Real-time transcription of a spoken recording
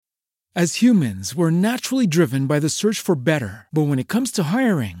As humans, we're naturally driven by the search for better. But when it comes to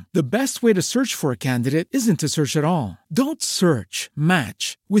hiring, the best way to search for a candidate isn't to search at all. Don't search,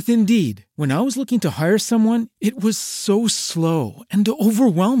 match with Indeed. When I was looking to hire someone, it was so slow and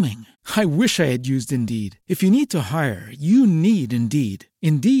overwhelming. I wish I had used Indeed. If you need to hire, you need Indeed.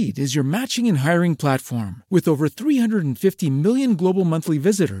 Indeed is your matching and hiring platform with over 350 million global monthly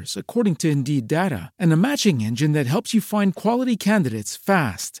visitors, according to Indeed data, and a matching engine that helps you find quality candidates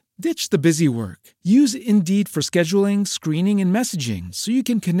fast. Ditch the busy work. Use Indeed for scheduling, screening, and messaging so you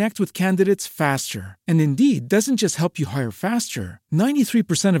can connect with candidates faster. And Indeed doesn't just help you hire faster.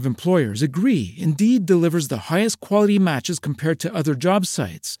 93% of employers agree Indeed delivers the highest quality matches compared to other job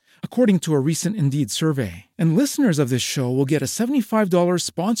sites, according to a recent Indeed survey. And listeners of this show will get a $75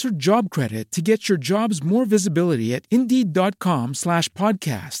 sponsored job credit to get your jobs more visibility at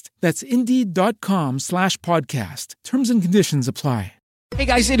Indeed.com/podcast. That's Indeed.com/podcast. Terms and conditions apply. Hey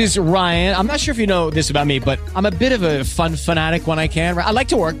guys, it is Ryan. I'm not sure if you know this about me, but I'm a bit of a fun fanatic when I can. I like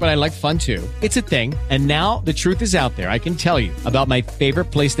to work, but I like fun too. It's a thing. And now the truth is out there. I can tell you about my favorite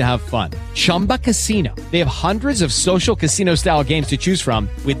place to have fun. Chumba Casino. They have hundreds of social casino style games to choose from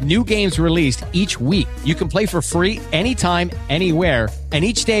with new games released each week. You can play for free anytime, anywhere. And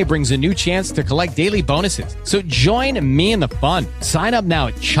each day brings a new chance to collect daily bonuses. So join me in the fun. Sign up now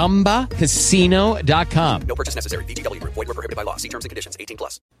at ChumbaCasino.com. No purchase necessary. VGW Group. Void where prohibited by law. See terms and conditions.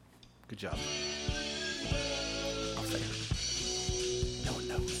 18+. Good job. I'll say it. No one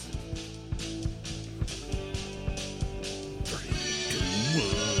knows. 3,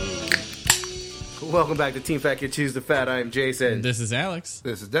 2, 1. Welcome back to Team Fat Kid Choose the Fat. I am Jason. This is Alex.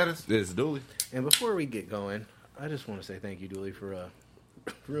 This is Dennis. This is Dooley. And before we get going, I just want to say thank you, Dooley, for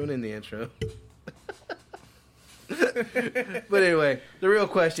ruining the intro. But anyway, the real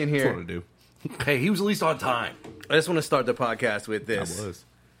question here. That's what I do. Hey, he was at least on time. I just want to start the podcast with this. I was.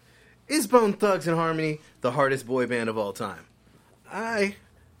 Is Bone Thugs and Harmony the hardest boy band of all time? I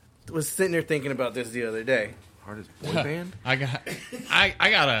was sitting there thinking about this the other day. Hardest boy band? I got.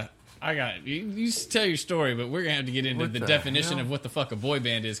 You tell your story, but we're gonna have to get into What the the definition hell? of what the fuck a boy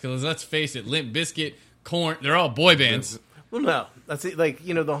band is. Because let's face it, Limp Bizkit, Korn, they're all boy bands. Well, no. That's it. Like,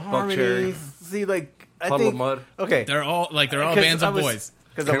 you know, the harmonies. See, like, I Puddle think. of Mud. Okay. They're all 'Cause bands of I was- boys.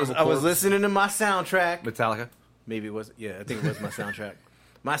 Because Cannibal I was Corpse. listening to my soundtrack. Metallica. Maybe it was. Yeah, I think it was my soundtrack.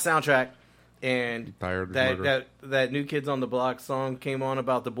 My soundtrack. And Tired of murder. that New Kids on the Block song came on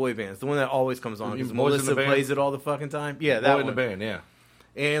about the boy bands. The one that always comes on. You Because mean Boys in the Melissa Band? plays it all the fucking time. Yeah, that Boy in one. the band, yeah.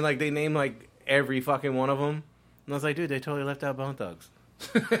 And, like, they named, like, every fucking one of them. And I was like, dude, they totally left out Bone Thugs.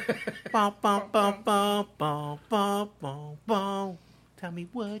 Bum, bum, bum, bum, bum, bum, bum, bum. Tell me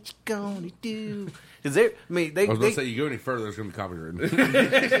what you gonna do. Because they, I mean, I was going to say, you go any further, it's going to be copywritten.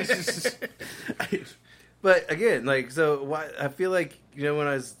 But again, like, so why, I feel like, you know, when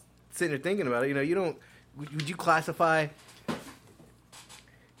I was sitting there thinking about it, you know, you don't, would you classify,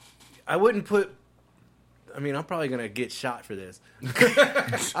 I wouldn't put, I mean, I'm probably going to get shot for this.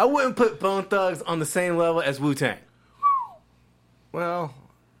 I wouldn't put Bone Thugs on the same level as Wu-Tang. Well,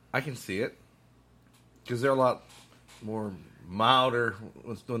 I can see it. Because they're a lot more milder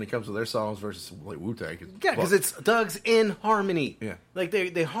when it comes to their songs versus like Wu-Tang. Yeah, because it's Thugs in harmony. Yeah. Like,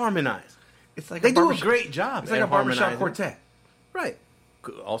 they harmonize. It's like They do a barbershop- great job. It's like at a barbershop harmonizing. quartet. Right.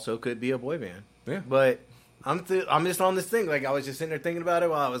 Also could be a boy band. Yeah. But I'm just on this thing. Like, I was just sitting there thinking about it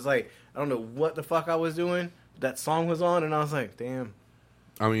while I was like, I don't know what the fuck I was doing. That song was on, and I was like, damn.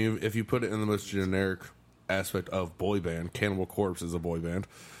 I mean, if you put it in the most generic aspect of boy band, Cannibal Corpse is a boy band.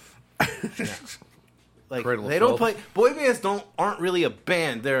 Like, Cradle of they don't Filth. play. Boy bands aren't really a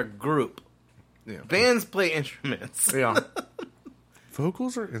band. They're a group. Yeah. Bands play instruments. Yeah.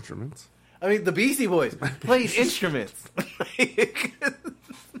 Vocals are instruments. I mean, the Beastie Boys played instruments.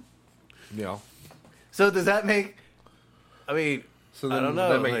 Yeah. So does that make? I mean, So I then don't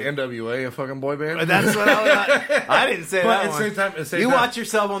know. that make like- NWA a fucking boy band? That's what I didn't say But that at one. the same time, You watch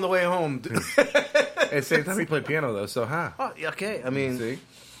yourself on the way home. At the same time, he played piano though. So, Oh, yeah, okay. I mean, See,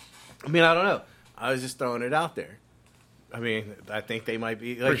 I don't know. I was just throwing it out there. I mean, I think they might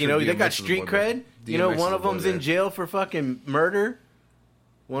be like, Pretty you sure know, they got DMX is a street boy cred. band. You know, DMX one is of a boy them's in band. jail for fucking murder.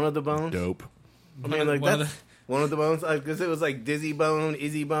 One of the Bones. dope. I mean, like One of that's one of the Bones because it was like Dizzy Bone,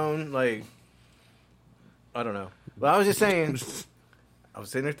 Izzy Bone. Like, I don't know. But I was just saying. I was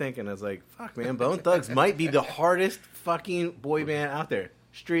sitting there thinking, I was like, fuck, man, Bone Thugs might be the hardest fucking boy band out there.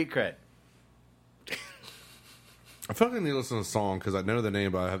 Street cred. I feel like I need to listen to a song because I know the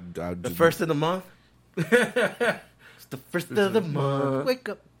name, but I The first of the month. It's the first of the month. Wake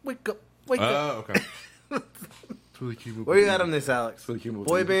up, wake up, wake up. Oh, okay. Where you at on this, Alex? So they came up with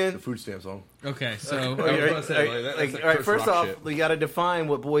Boy the band? food stamp song. Okay, so I was gonna say, that's Like, like all right, Chris first Rock off, shit. you got to define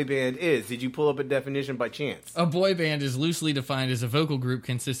what boy band is. Did you pull up a definition by chance? a boy band is loosely defined as a vocal group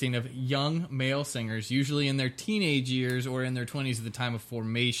consisting of young male singers, usually in their teenage years or in their 20s at the time of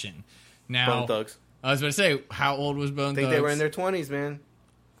formation. Now, Bone Thugs. I was about to say, how old was Bone I think Thugs? they were in their 20s, man.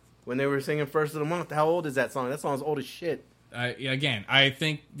 When they were singing First of the Month. How old is that song? That song's old as shit. Again, I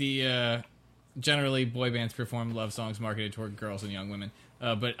think the generally boy bands perform love songs marketed toward girls and young women.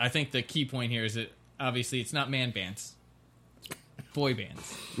 But I think the key point here is that obviously it's not man bands, boy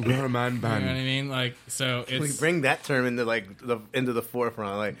bands. We're a man You know what I band. mean? Like, so We it's bring that term into into the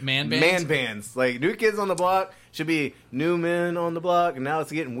forefront, like Man bands? Man bands, like New Kids on the Block should be New Men on the Block, and now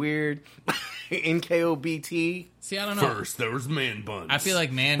it's getting weird. NKOBT. see, I don't know. First, there was man buns. I feel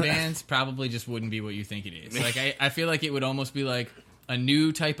like man bands probably just wouldn't be what you think it is. Like, I feel like it would almost be like a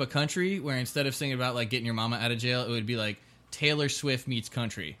new type of country where instead of singing about like getting your mama out of jail, it would be like Taylor Swift meets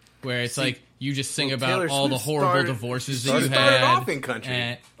country, where it's like you just sing about Taylor all the Swift horrible started- divorces she that you started had. off in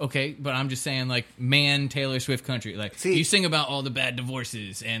country. Okay, but I'm just saying like Taylor Swift country. Like See- you sing about all the bad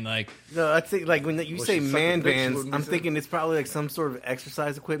divorces and like No, I think like when you Was say she sucking man dicks, bands, wouldn't I'm you say? thinking it's probably like some sort of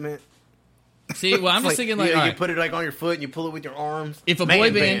exercise equipment. see. Well, I'm just thinking like you, all you right, put it like on your foot and you pull it with your arms. if a Man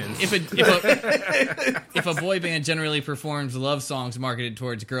boy band, bands. if a boy band generally performs love songs marketed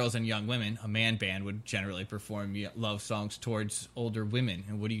towards girls and young women, a man band would generally perform love songs towards older women.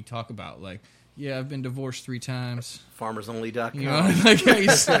 And what do you talk about? Like, yeah, I've been divorced 3 times. FarmersOnly.com. You know, like I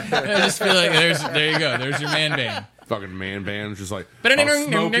just feel like there you go. There's your man band. Fucking man bands just like Ba-da-ding-ding, I'm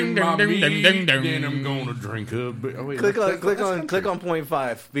smoking ding, my ding, meat, ding, ding, ding. then I'm gonna drink a bit. Oh, wait, Click that's on point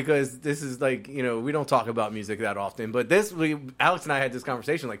 5 because this is like, you know, we don't talk about music that often, but Alex and I had this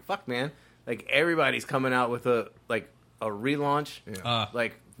conversation like, fuck man, like everybody's coming out with a relaunch,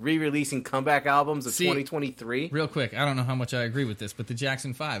 like re-releasing comeback albums of See, 2023. Real quick, I don't know how much I agree with this, but the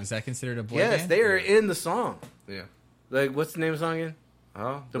Jackson 5, is that considered a boy Yes, band? they are in the song. Yeah. Like, what's the name of the song again?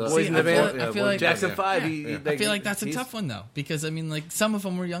 Huh? The Boys in the Band? I feel like Jackson 5. Yeah. I feel like that's a tough one though, because I mean, like some of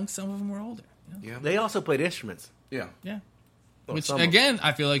them were young, some of them were older. Yeah. They also played instruments. Yeah. Yeah. Well, Which some of- again,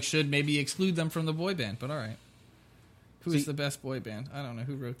 I feel like should maybe exclude them from the boy band. But all right, who is See- the best boy band? I don't know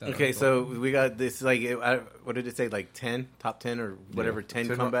who wrote that. Okay, article. so we got this, like, what did it say? Like 10? Top 10 or whatever, 10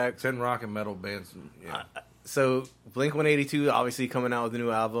 comebacks? 10 rock and metal bands. Yeah. So Blink-182 obviously coming out with a new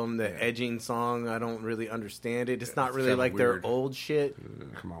album. The Edging song, I don't really understand it. It's not really sounds like weird. their old shit.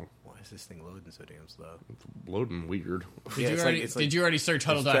 Come on, Why is this thing loading so damn slow? loading weird. Did, Yeah, you it's already, like- it's like- did you already search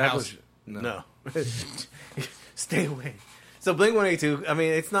Huddle.house? No. Stay away. So Blink-182, I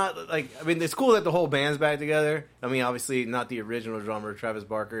mean, it's not like, I mean, it's cool that the whole band's back together. I mean, obviously not the original drummer. Travis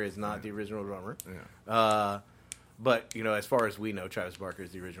Barker is not the original drummer. But, you know, as far as we know, Travis Barker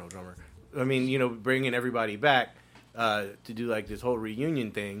is the original drummer. I mean, you know, bringing everybody back to do like this whole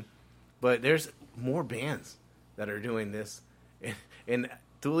reunion thing. But there's more bands that are doing this. And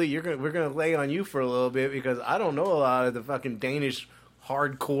Thule, we're gonna lay on you for a little bit because I don't know a lot of the fucking Danish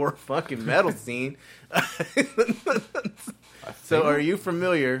hardcore fucking metal scene. So, are you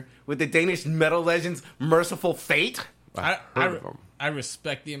familiar with the Danish metal legends Merciful Fate? I heard of them. I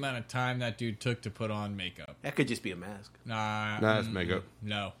respect the amount of time that dude took to put on makeup. That could just be a mask. Nah, Nah, that's makeup.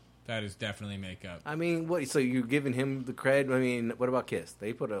 No, that is definitely makeup. I mean, what? So you're giving him the cred? I mean, what about Kiss?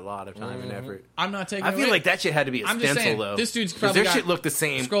 They put a lot of time and effort. I'm not taking. I feel away- like that shit had to be a I'm just stencil saying, though. this dude's 'Cause probably their got- shit looked the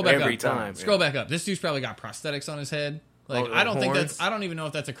same Scroll back every up. time. Scroll back up. This dude's probably got prosthetics on his head. Like Oh, I don't think horns? that's. I don't even know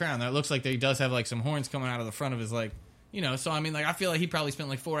if that's a crown. That looks like he does have like some horns coming out of the front of his like. You know, so I mean, like I feel like he probably spent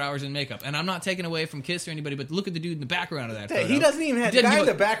like 4 hours in makeup, and I'm not taking away from Kiss or anybody, but look at the dude in the background of that. Yeah, photo. he doesn't even have He the guy doesn't in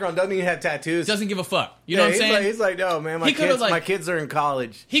the give a- background. Doesn't even have tattoos. Doesn't give a fuck. You Yeah, know what I'm saying? He's like, no, man, He could've, my kids are in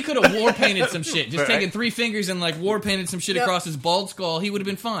college. He could have war painted some shit. Just Right. taken 3 fingers and like war painted some shit Yep. across his bald skull. He would have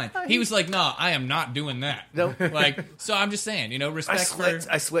been fine. He was like, "Nah, I am not doing that." Nope. Like, so I'm just saying, you know,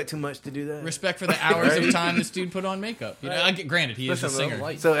 I sweat too much to do that. respect for the hours of time this dude put on makeup. You know, I get granted he is a Listen,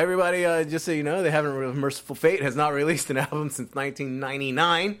 singer. So everybody, just so you know, they haven't. Merciful Fate has not released an album since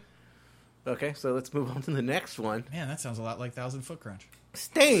 1999. Okay, so let's move on to the next one. Man, that sounds a lot like Thousand Foot Crunch.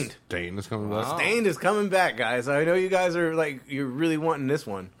 Stained. Dane is coming back. Stained is coming back, guys. I know you guys are like, you're really wanting this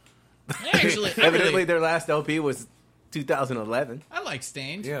one. Actually, Evidently, their last LP was 2011. I like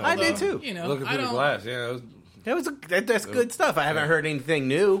Stained. Yeah, I although, did too. You know, Looking I through the don't. glass. Yeah. It was, That's good stuff. I haven't heard anything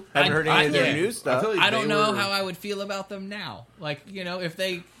new. I haven't heard any of their yeah. new stuff. I feel like I don't they know were- how I would feel about them now. Like, you know, if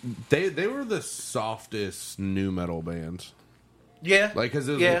they They were the softest new metal bands. Yeah, Like, because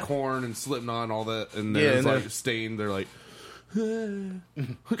it was Yeah. like Korn and Slipknot and all that, and Yeah, then it's and like they're- Stained. They're like,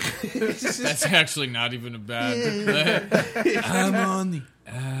 that's actually not even a bad. I'm on the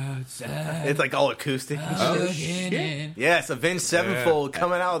It's like all acoustic. Again. Yes, Avenged Sevenfold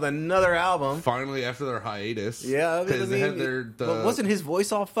coming out with another album. Finally, after their hiatus. Yeah, because they had but wasn't his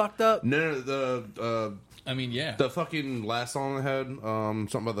voice all fucked up? No, the I mean, yeah. the fucking last song they had,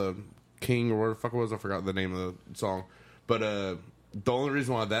 something about the king or whatever the fuck it was. I forgot the name of the song. But the only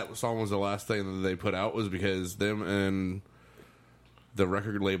reason why that song was the last thing that they put out was because them and the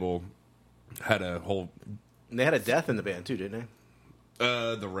record label had a whole... They had a death in the band too, didn't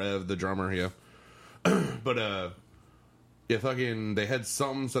they? The Rev, the drummer, yeah. But, yeah, fucking, they had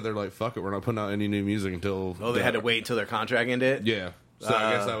something, so they're like, fuck it, we're not putting out any new music until... Oh, they had to wait until their contract ended? Yeah. So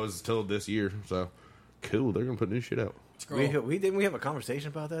I guess that was till this year, so... Cool, they're gonna put new shit out. We didn't we have a conversation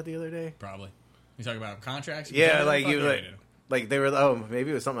about that the other day? Probably. You talking about contracts? Yeah, like you like they were.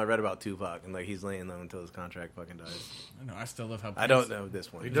 Maybe it was something I read about Tupac, and like he's laying low until his contract fucking dies. I know. I still love how I don't know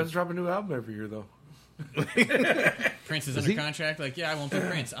this one. He does drop a new album every year, though. Prince is under contract. Like, yeah, I won't be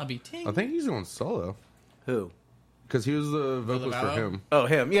Prince. I'll be Ting. I think he's going solo. Who? Because he was the vocalist for him. Oh,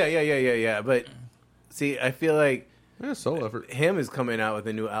 him. Yeah. But see, I feel like solo effort. Him is coming out with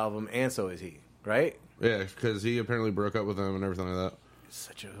a new album, and so is he. Right? Yeah, because he apparently broke up with them and everything like that.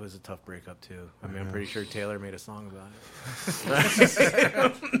 It was a tough breakup too. I mean, I'm pretty sure Taylor made a song about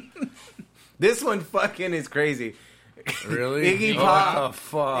it. This one fucking is crazy. Really? Iggy Pop. What the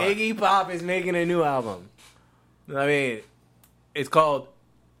fuck? Iggy Pop is making a new album. I mean, it's called.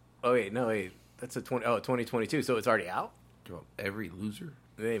 That's 2022. So it's already out. Every loser.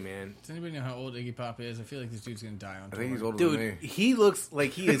 Hey man, does anybody know how old Iggy Pop is? I feel like this dude's gonna die on tour. I think he's older dude. than me. He looks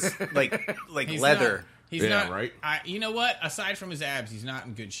like he is like He's leather. He's Yeah, not right? You know what? Aside from his abs, he's not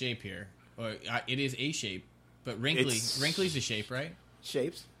in good shape here. Or it is a shape, but wrinkly's a shape, right?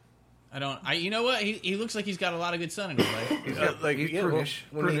 Shapes. You know what? He looks like he's got a lot of good sun in his life. He's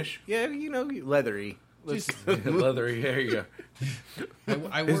prunish. Leathery. Leathery. There you go.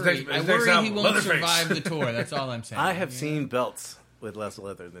 I His worry next he album, won't Leatherface. survive the tour. That's all I'm saying. I have seen belts with less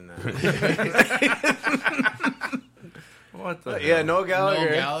leather than that. What the? Yeah, Noel Gallagher.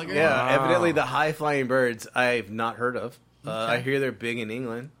 Noel Gallagher? Yeah, Wow. evidently the High Flying Birds I've not heard of. I hear they're big in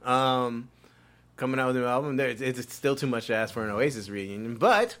England. Coming out with a new album. It's still too much to ask for an Oasis reunion,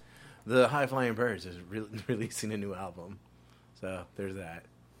 but the High Flying Birds is releasing a new album. So there's that.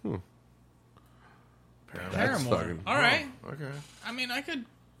 Paramore. fucking- All right. Okay. I mean, I could.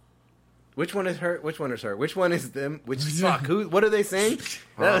 Which one is her? Which one is her? Which one is them? Which fuck? Who? What are they saying?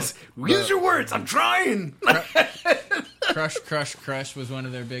 Use your words. I'm trying. Crush was one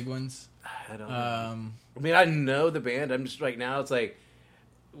of their big ones. I don't know. I mean, I know the band. I'm just right now. It's like,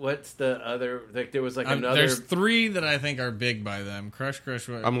 what's the other? Like, there was like another. There's three that I think are big by them. Crush.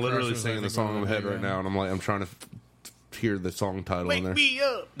 I'm literally singing the song in my head right now, and I'm trying to hear the song title in there. Wake me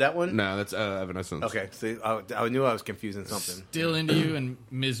up. That one. No, that's Evanescence. Okay, see, I knew I was confusing something. Still Into You and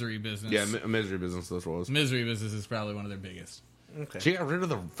Misery Business. Yeah, Misery Business. That's what it was. Misery Business is probably one of their biggest. Okay. She got rid of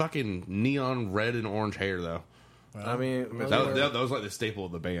the fucking neon red and orange hair though. I mean, That was like the staple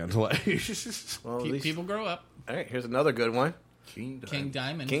of the band. Like, well, at least, People grow up. all right, here's another good one. King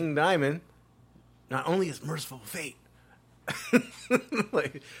Diamond. King Diamond. Not only is Merciful Fate,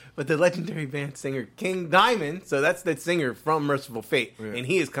 but the legendary band singer King Diamond. So that's the singer from Merciful Fate, and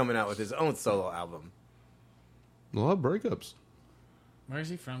he is coming out with his own solo album. a lot of breakups. Where is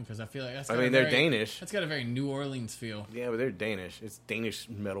he from? Because I feel like They're Danish. That's got a very New Orleans feel. Yeah, but they're Danish. It's Danish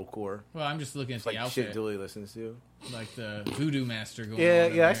metalcore. Well, I'm just looking at It's the like outfit, shit Dooley listens to. like the Voodoo Master going. Yeah,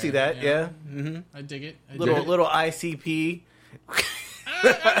 on in yeah, I there, see that. you know? Yeah, mm-hmm. I dig it. Little ICP.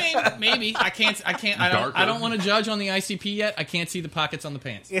 I mean, maybe I can't. Darker. I don't want to judge on the ICP yet. I can't see the pockets on the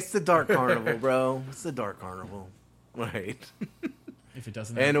pants. It's the Dark Carnival, bro. It's the Dark Carnival. Right. If it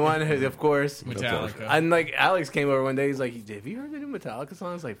doesn't. And one, of course, Metallica. And like Alex came over one day. He's like, "Have you heard the new Metallica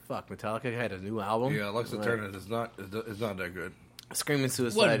song?" I was like, "Fuck, Metallica had a new album." Yeah, Lux Eterna is not that good. Screaming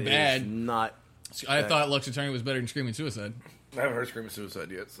Suicide Wasn't bad. is not. I thought Lux Attorney was better than Screaming Suicide. I haven't heard Screaming Suicide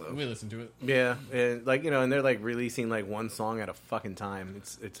yet, so We listened to it. Yeah, and like and they're like releasing like one song at a fucking time.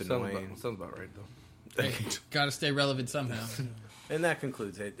 It's annoying. sounds about right though. Got to stay relevant somehow. And that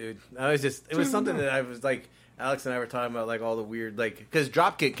concludes it, dude. It was something that I was like, Alex and I were talking about, like all the weird, like, because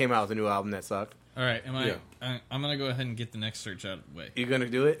Dropkick came out with a new album that sucked. All right, I'm gonna go ahead and get the next search out of the way. You gonna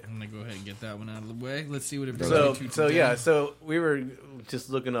do it? I'm gonna go ahead and get that one out of the way. Let's see what it brings So, me to so today. yeah, so we were just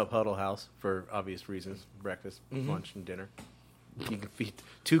looking up Huddle House for obvious reasons: breakfast, lunch, and dinner. You can feed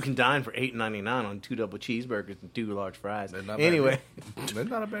two can dine for $8.99 on 2 double cheeseburgers and 2 large fries. Anyway, that's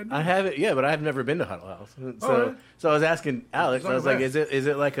not a bad deal. I have it, yeah, but I have never been to Huddle House. So, really? so I was asking Alex. It's not I was bad. like,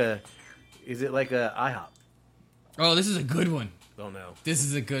 is it like a IHOP? Oh, this is a good one. Oh no. This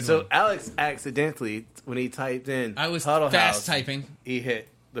is a good So one. Alex accidentally, when he typed in I was Huddle fast House, typing. he hit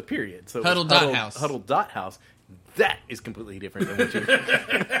the period. So it Huddle was dot house. Huddle dot house. That is completely different than what you.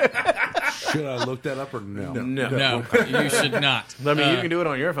 Should I look that up or no? No, you should not. I mean, you can do it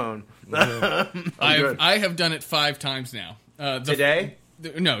on your phone. I have done it 5 times now. Today?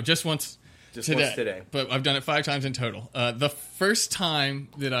 No, just once. Just once today. But I've done it 5 times in total. The first time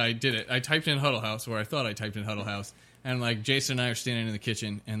that I did it, I typed in Huddle House, or I thought I typed in Huddle House, and like Jason and I are standing in the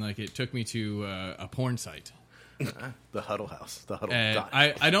kitchen, and like it took me to a porn site. The Huddle House. The Huddle And dot.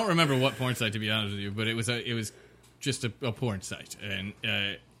 I don't remember what porn site, to be honest with you, but it was just a porn site, and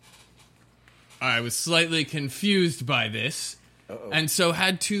I was slightly confused by this, and so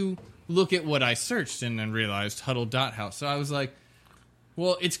had to look at what I searched, and then realized Huddle dot house. So I was like,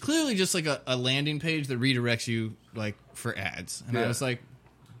 well, it's clearly just like a landing page that redirects you like for ads, and I was like,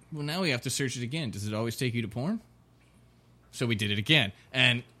 well, now we have to search it again. Does it always take you to porn? So we did it again,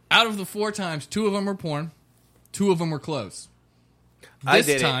 and out of the 4 times, 2 of them were porn. 2 of them were closed. I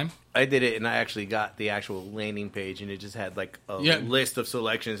did it, and I actually got the actual landing page, and it just had like a list of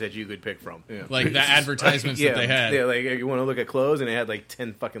selections that you could pick from. Yeah. Like the advertisements that they had. Yeah, like you want to look at clothes, and it had like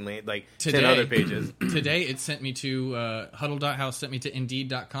 10 fucking 10 other pages. Today, it sent me to Huddle.house, sent me to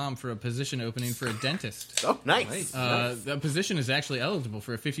Indeed.com for a position opening for a dentist. Oh, nice. The position is actually eligible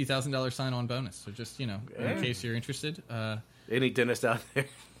for a $50,000 sign-on bonus. So just, in case you're interested. Any dentist out there?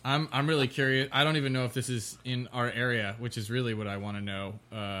 I'm really curious. I don't even know if this is in our area, which is really what I want to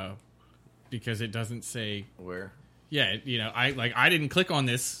know, because it doesn't say where. Yeah, I didn't click on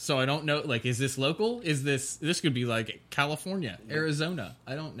this, so I don't know. Like, is this local? Is this could be like California, Arizona?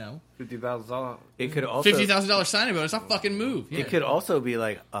 I don't know. $50,000. It could also $50,000 signing bonus. I'll fucking move. Yeah. It could also be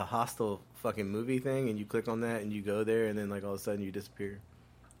like a hostile fucking movie thing, and you click on that, and you go there, and then like all of a sudden you disappear.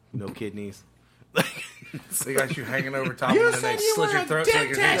 No kidneys. They got you hanging over top, and then they slit your throat so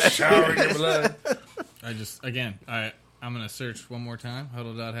you can shower your blood. I'm gonna search one more time,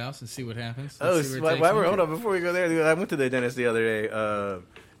 Huddle.house, and see what happens. Hold on, before we go there, I went to the dentist the other day,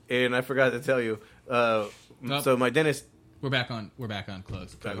 and I forgot to tell you. So my dentist. We're back on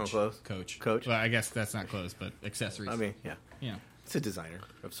clothes. Back on clothes. Coach. Well, I guess that's not clothes, but accessories. I mean, yeah. Yeah. It's a designer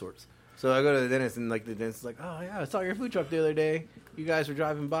of sorts. So I go to the dentist, and like the dentist is like, "Oh yeah, I saw your food truck the other day. You guys were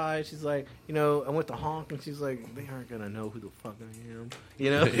driving by." She's like, I went to honk, and she's like, "They aren't gonna know who the fuck I am,"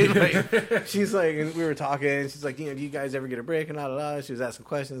 Like, she's like, and we were talking, and she's like, "Do you guys ever get a break?" And she was asking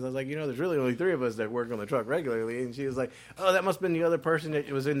questions. I was like, there's really only 3 of us that work on the truck regularly, and she was like, "Oh, that must have been the other person that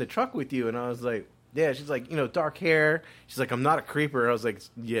was in the truck with you," and I was like, "Yeah." She's like, dark hair. She's like, "I'm not a creeper." I was like,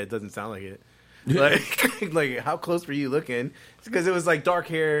 "Yeah, it doesn't sound like it." Like how close were you looking? Because it was like dark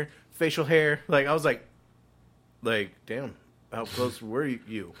hair, facial hair. Like I was like, damn, how close were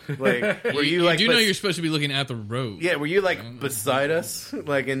you? Like, were you like? You do know you're supposed to be looking at the road. Yeah, were you like beside us,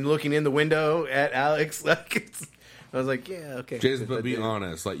 like, and looking in the window at Alex? Like, I was like, yeah, okay. Jason, but be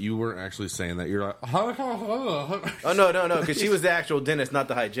honest, like you weren't actually saying that. You're like, oh no, because she was the actual dentist, not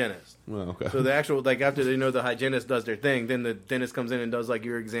the hygienist. Well, okay. So the actual, like, after the hygienist does their thing, then the dentist comes in and does like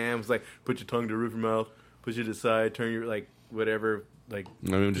your exams, like put your tongue to the roof of your mouth, push it aside, turn your like whatever, like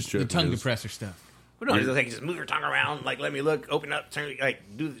I mean, just the tongue depressor stuff. But no, just move your tongue around, like let me look, open up, turn, like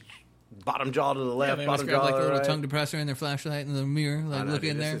do the bottom jaw to the left, they bottom grab jaw like a to the little right. tongue depressor in their flashlight in the mirror, like look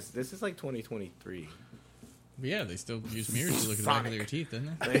in there. This is like 2023. But yeah, they still use mirrors to look at the back of their teeth,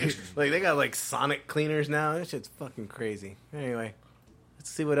 don't they? Like they got like sonic cleaners now. That shit's fucking crazy. Anyway, let's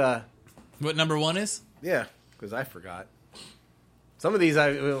see what number 1 is. Yeah, because I forgot. Some of these,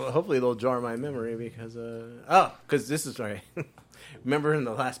 hopefully they'll jar my memory because because this is right. Remember in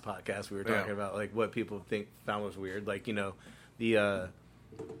the last podcast we were talking about like what people found was weird, like the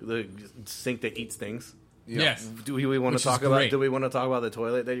sink that eats things. Yes. Do we want to talk about? Do we want to talk about the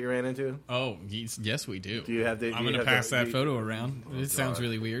toilet that you ran into? Oh, yes, we do. Do you have the? I'm going to pass that photo around. It sounds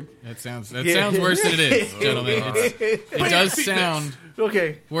really weird. That sounds worse than it is, gentlemen. It does sound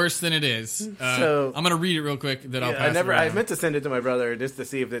okay worse than it is. So I'm going to read it real quick. I'll pass. I meant to send it to my brother just to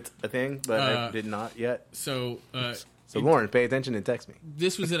see if it's a thing, but I did not yet. So Lauren, pay attention and text me.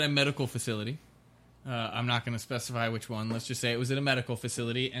 This was at a medical facility. I'm not going to specify which one. Let's just say it was at a medical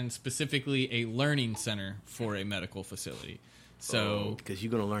facility, and specifically a learning center for a medical facility. So, because you're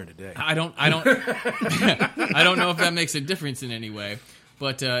going to learn today. I don't I don't know if that makes a difference in any way.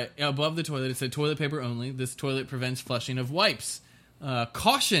 But above the toilet, it said toilet paper only. This toilet prevents flushing of wipes.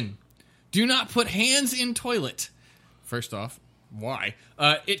 Caution: do not put hands in toilet. First off, why?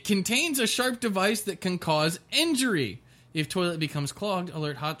 It contains a sharp device that can cause injury. If toilet becomes clogged,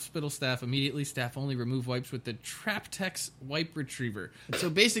 alert hospital staff immediately. Staff only remove wipes with the Traptex wipe retriever. So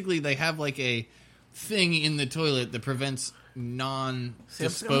basically, they have like a thing in the toilet that prevents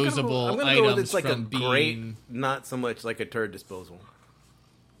non-disposable I'm gonna items go with it's like a from great, being... not so much like a turd disposal.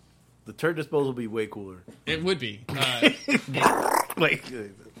 The turd disposal would be way cooler. It would be. Like,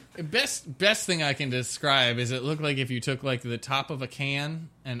 Best thing I can describe is it looked like if you took like the top of a can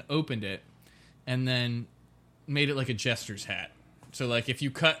and opened it and then made it like a jester's hat. So like if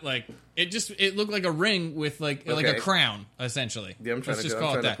you cut like it looked like a ring with like a Okay. crown essentially. yeah, I'm trying Let's to just go,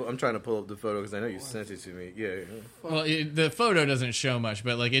 call I'm it trying that. to I'm trying to pull up the photo because I know you sent it to me. Yeah. Well, the photo doesn't show much,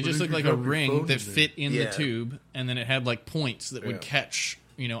 but like it just looked like a ring that fit in Yeah. the tube, and then it had like points that would Yeah. catch.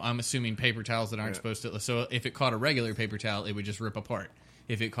 I'm assuming paper towels that aren't supposed to. So if it caught a regular paper towel, it would just rip apart.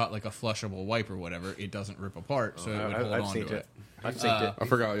 If it caught like a flushable wipe or whatever, it doesn't rip apart, so it would hold I've on seen to it. I've seen it. I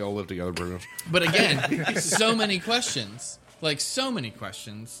forgot y'all live together, Bruno. But again, so many questions. Like, so many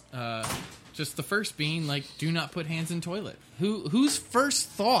questions. Just the first being, like, do not put hands in toilet. Whose first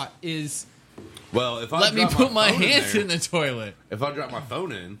thought is, Well, if I let me drop put my phone hands there- in the toilet? If I drop my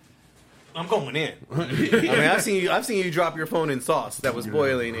phone in, I'm going in. I mean, I've seen you drop your phone in sauce that was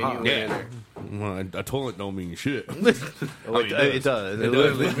boiling and you went in there. well, a toilet don't mean shit. Oh, it does. It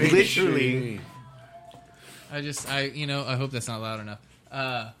Literally. I hope that's not loud enough.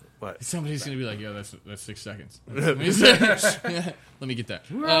 What? Somebody's going to be like, yo, that's 6 seconds. Let me get that.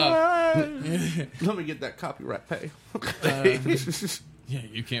 Let me get that copyright pay. Yeah,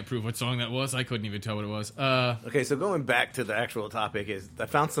 you can't prove what song that was. I couldn't even tell what it was. Okay, so going back to the actual topic is I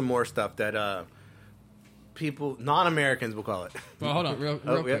found some more stuff that people, non-Americans, will call it. Well, hold on, real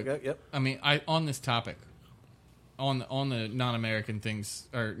quick. Yep. I mean, on this topic, on the non-American things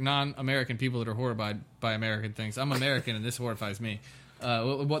or non-American people that are horrified by American things. I'm American, and this horrifies me.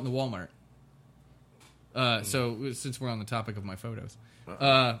 What in the Walmart? So since we're on the topic of my photos,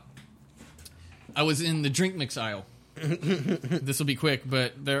 I was in the drink mix aisle. This will be quick,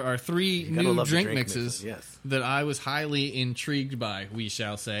 but there are 3 gotta new love the drink drink mixes mixes, yes. that I was highly intrigued by. We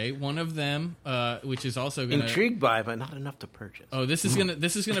shall say one of them, which is also going to Intrigued by, but not enough to purchase. Oh, this is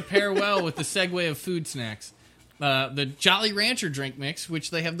gonna pair well with the segue of food snacks. The Jolly Rancher drink mix, which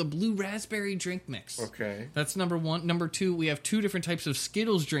they have the blue raspberry drink mix. Okay. That's number 1. Number 2, we have 2 different types of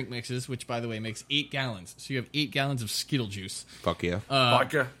Skittles drink mixes, which, by the way, makes 8 gallons. So you have 8 gallons of Skittle juice. Fuck yeah.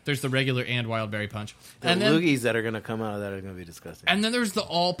 Vodka. There's the regular and wild berry punch. The And then, loogies that are going to come out of that are going to be disgusting. and then there's the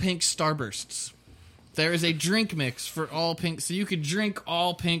all pink Starbursts. There is a drink mix for all pink, so you could drink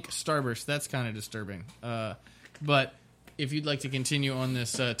all pink Starburst. That's kind of disturbing. But if you'd like to continue on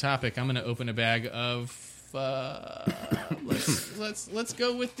this topic, I'm going to open a bag of. Let's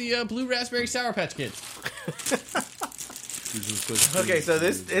go with the blue raspberry Sour Patch Kids. Okay, so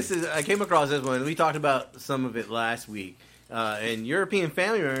this is I came across this one. We talked about some of it last week, and European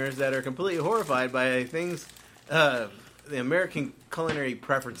family members that are completely horrified by things, the American culinary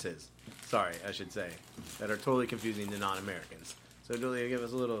preferences. Sorry, I should say, that are totally confusing to non-Americans. So Julia, give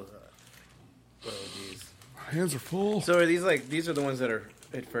us a little. Oh, jeez. Hands are full. So are these are the ones that are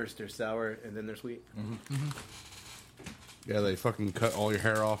at first they're sour and then they're sweet. Mm-hmm. Yeah, they fucking cut all your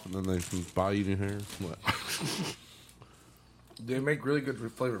hair off and then they can buy you new hair. What? They make really good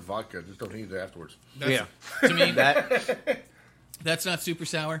flavored vodka. Just don't eat it afterwards. Yeah, To me, that that's not super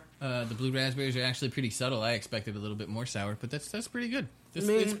sour. The blue raspberries are actually pretty subtle. I expected a little bit more sour, but that's pretty good.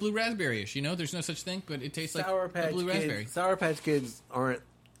 It's blue raspberry-ish. There's no such thing, but it tastes like Sour a Patch blue raspberry. Kids. Sour Patch Kids aren't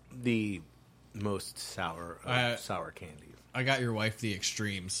the most sour sour candies. I got your wife the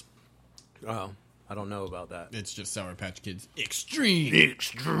extremes. Oh, I don't know about that. It's just Sour Patch Kids Extreme.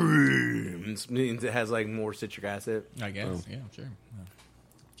 Extreme means it has like more citric acid. I guess. Yeah, sure.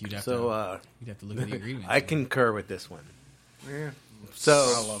 You'd have So you'd have to look at the ingredients. I concur with this one. Yeah. So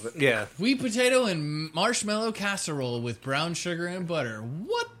I love it. Yeah, Sweet potato and marshmallow casserole with brown sugar and butter.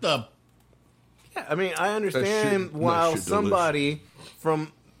 What the? yeah. I mean, I understand shit- while that shit somebody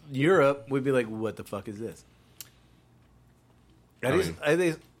from Europe would be like, "What the fuck is this?" I mean,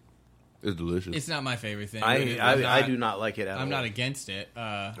 it's delicious. It's not my favorite thing. I do not like it at all. I'm not against it.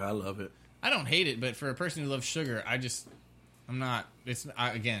 I love it. I don't hate it, but for a person who loves sugar, I'm not.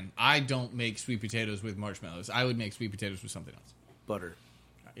 I don't make sweet potatoes with marshmallows. I would make sweet potatoes with something else. butter.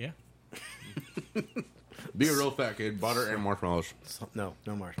 Yeah. Be a real fat kid. Butter and marshmallows. No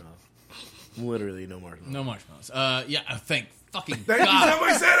marshmallows. Literally no marshmallows. No marshmallows. Thank fucking Thank you. God.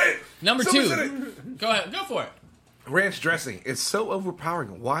 Somebody said it. Number Somebody 2. said it. Go ahead. Go for it. Ranch dressing. It's so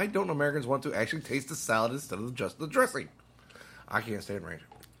overpowering. Why don't Americans want to actually taste the salad instead of just the dressing? I can't stand ranch.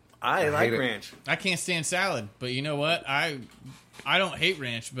 I like hate it. ranch. I can't stand salad, but you know what? I don't hate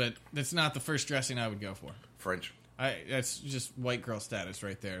ranch, but that's not the first dressing I would go for. French. That's just white girl status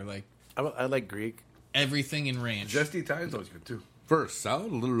right there. Like I like Greek. everything in ranch. Just Italian's always good too. For a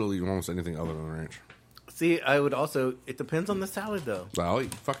salad, literally almost anything other than ranch. See, I would also. It depends on the salad, though. I'll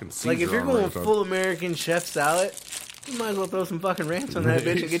eat fucking Caesar Like, if you're on going ranch. full American chef salad, you might as well throw some fucking ranch on that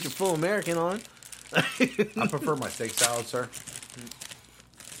bitch and get your full American on. I prefer my steak salad, sir.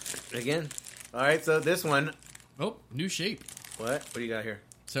 Again. All right, so this one. Oh, new shape. What do you got here?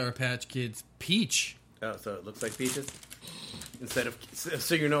 Sour Patch Kids peach. Oh, so it looks like peaches? Instead of...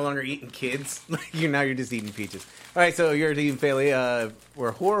 So you're no longer eating kids? You're just eating peaches. All right, so your team, Faley,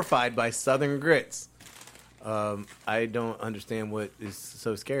 we're horrified by Southern grits. I don't understand what is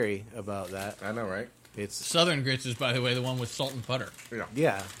so scary about that. I know, right? It's... Southern grits is, by the way, the one with salt and butter.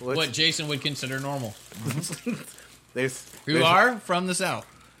 Yeah. What Jason would consider normal. There's are from the South.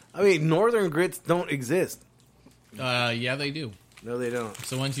 I mean, Northern grits don't exist. Yeah, they do. No, they don't.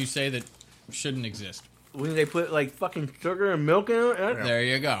 It's the ones you say that shouldn't exist. When they put, like, fucking sugar and milk in it? There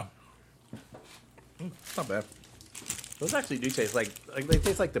you go. It's not bad. Those actually do taste like they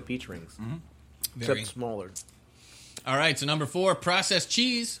taste like the peach rings. Very. Except smaller. All right, so number 4, processed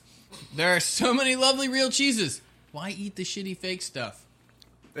cheese. There are so many lovely real cheeses. Why eat the shitty fake stuff?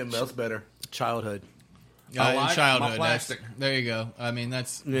 It melts better. Childhood. I like my Childhood. plastic. There you go. I mean,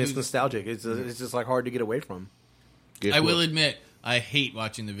 that's... It's nostalgic. It's just like hard to get away from. Guess I what? will admit, I hate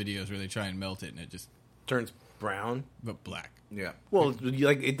watching the videos where they try and melt it and it just... Turns brown. But black. Yeah. Well,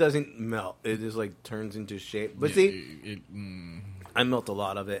 like it doesn't melt. It just like turns into shape. But Yeah, see, I melt a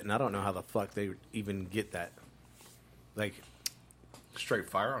lot of it, and I don't know how the fuck they even get that. Like, Straight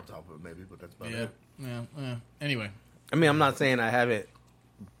fire on top of it, maybe, but that's about yeah. it. Yeah. Anyway. I mean, I'm not saying I have it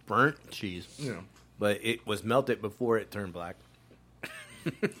burnt cheese, Yeah. but it was melted before it turned black.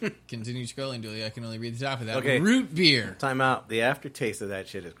 Continue scrolling, Dooley. I can only read the top of that. Okay. Root beer. Time out. The aftertaste of that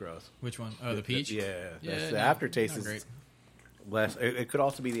shit is gross. Which one? Oh, the peach? Yeah. Yeah, The no, aftertaste not is great. less. It could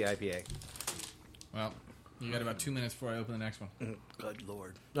also be the IPA. Well, you got about 2 minutes before I open the next one. Good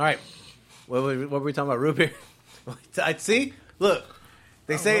lord. All right. What were we talking about? Root beer? I see? Look.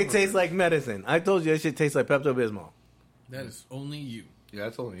 They say it tastes like medicine. I told you that shit tastes like Pepto-Bismol. That is only you. Yeah,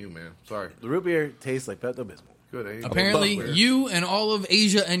 that's only you, man. Sorry. The root beer tastes like Pepto-Bismol. Good. Eh? Apparently, Above beer. you and all of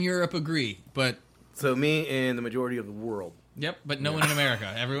Asia and Europe agree, but So me and the majority of the world. yep, but no one in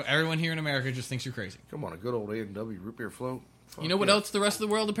America. Everyone here in America just thinks you're crazy. Come on, a good old A&W root beer float. Fuck You know what yeah. else the rest of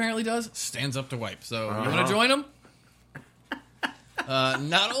the world apparently does? Stands up to wipe. So you want to join them?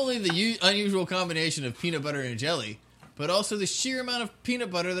 Not only the unusual combination of peanut butter and jelly, but also the sheer amount of peanut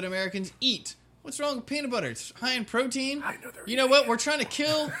butter that Americans eat. What's wrong with peanut butter? It's high in protein. You know what? We're trying to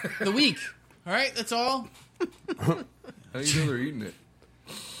kill the weak. All right, that's all. How you know they're eating it?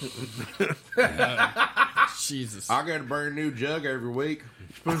 Jesus. I got a brand new jug every week.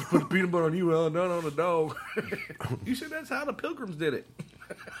 Supposed to put peanut butter on you, not on the dog. You said that's how the Pilgrims did it.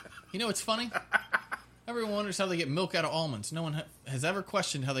 You know what's funny? Everyone wonders how they get milk out of almonds. No one has ever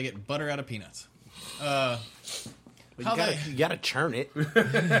questioned how they get butter out of peanuts. You gotta churn it.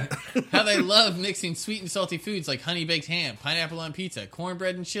 How they love mixing sweet and salty foods like honey baked ham, pineapple on pizza,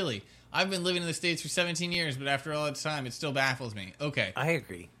 cornbread and chili. I've been living in the States for 17 years, but after all that time, it still baffles me. Okay. I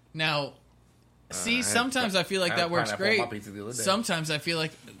agree. Now, see, sometimes I feel like that works pineapple on great. my pizza the other day. Sometimes I feel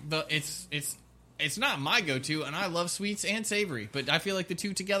like it's not my go-to, and I love sweets and savory, but I feel like the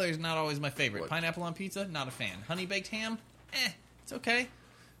two together is not always my favorite. Pineapple on pizza, not a fan. Honey baked ham, it's okay.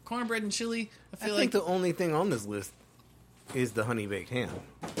 Cornbread and chili, I I feel think like the only thing on this list is the honey baked ham.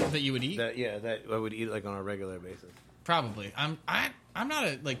 that you would eat. That I would eat like on a regular basis. Probably. I'm not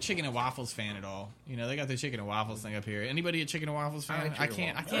a like chicken and waffles fan at all. You know, they got the chicken and waffles thing up here. Anybody a chicken and waffles fan? like I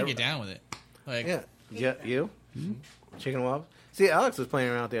chicken can't get down with it. Like Yeah, you chicken and waffles. See, Alex was playing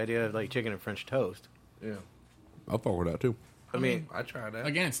around with the idea of like chicken and French toast. Yeah. I'll fuck with that too. I mean, I tried that.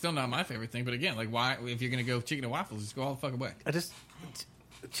 again, it's still not my favorite thing, but again, like why if you're gonna go chicken and waffles, just go all the fuck away. I just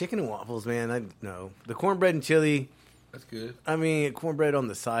chicken and waffles, man. I no the cornbread and chili. That's good. I mean, cornbread on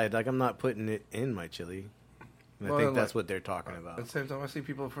the side. Like I'm not putting it in my chili. And I Well, think that's like- what they're talking At about. the same time, I see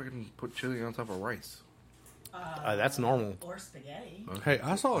people freaking put chili on top of rice. That's normal. Or spaghetti. Hey,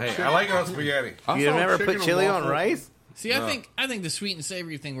 I saw. Hey, I like it on spaghetti. You never put chili on rice? See, I think the sweet and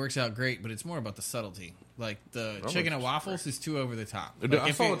savory thing works out great, but it's more about the subtlety. Like the chicken and waffles is too over the top. I Like,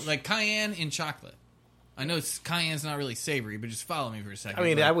 if saw you- it's- like cayenne in chocolate. I know cayenne's not really savory, but just follow me for a second. I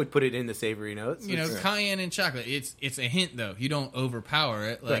mean, Like, I would put it in the savory notes. you know, cayenne and chocolate. It's a hint though. You don't overpower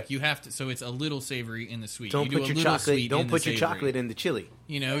it. Like Right. you have to. So it's a little savory in the sweet. Don't you do put a your little chocolate. sweet Don't in put the your savory. chocolate in the chili.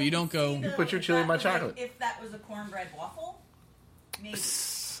 You know, you don't go. See, though, put your if chili in that my was chocolate. if that was a cornbread waffle, maybe.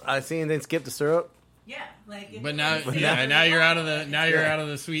 I see, and then skip the syrup. Yeah, like. But now you're out of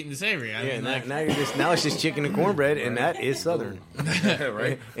the sweet and the savory. I mean, like, now it's just chicken and cornbread, and that is Southern,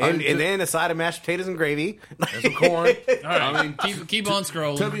 right? and then a side of mashed potatoes and gravy, And some corn. all right, I mean, keep on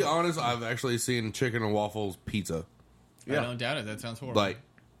scrolling. To be honest, I've actually seen chicken and waffles pizza. I don't doubt it. That sounds horrible. Like,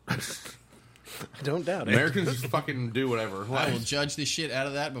 I don't doubt it. Americans just fucking do whatever. I will judge the shit out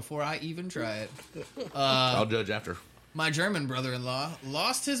of that before I even try it. I'll judge after. My German brother-in-law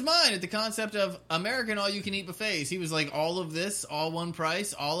lost his mind at the concept of American all-you-can-eat buffets. He was like, all of this, all one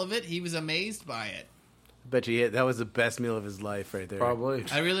price, all of it. He was amazed by it. Bet you that was the best meal of his life right there. Probably.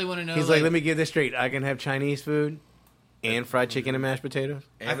 I really want to know. He's like, let me get this straight. I can have Chinese food and fried chicken and mashed potatoes.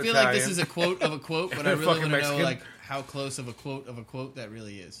 I feel like this is a quote of a quote, but I really want to know like how close of a quote that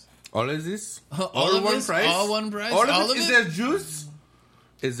really is. All of this? All of one this? price? All one price? All All of of it? Is it? there juice?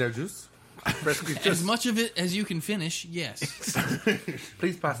 Is there juice? As much of it as you can finish, yes.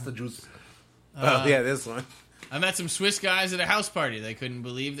 Please pass the juice. Oh, yeah, this one. I met some Swiss guys at a house party. They couldn't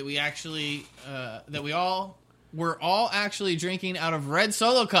believe that we actually, we're all actually drinking out of red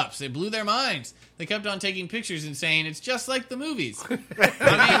Solo cups. It blew their minds. They kept on taking pictures and saying, it's just like the movies.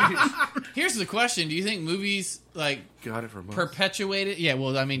 I mean, here's the question. Do you think movies, like, Got it for months. perpetuated? Yeah,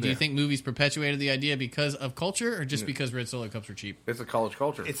 well, I mean, do you think movies perpetuated the idea because of culture or just because red Solo cups are cheap? It's a college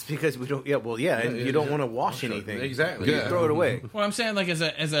culture. It's because we don't. And you don't want to wash anything. Exactly. You Yeah. throw it away. Well, I'm saying, like, as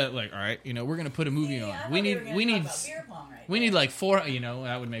a like, all right, we're gonna put a movie on. We need we need like 4.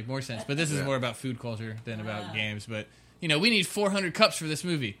 That would make more sense. But this is more about food culture than about games. But we need 400 cups for this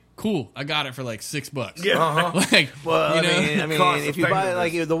movie. Cool, I got it for like $6. Yeah. Like, Well, you know, I mean, cost if you buy effectiveness.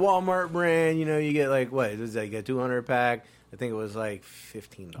 like the Walmart brand, you get like what? It was like a 200 pack. I think it was like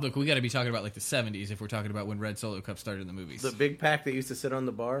 $15. look, we got to be talking about like the 70s if we're talking about when red Solo cups started in the movies. The big pack that used to sit on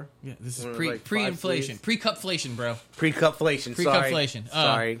the bar. Yeah, this is One of pre like 5 pre-inflation, sleeves. pre-cupflation, bro. Pre-cupflation. Pre-cupflation.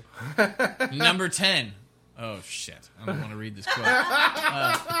 Sorry. Number 10. Oh shit! I don't want to read this quote.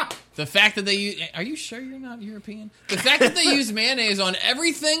 The fact that they use, are you sure you're not European? The fact that they use mayonnaise on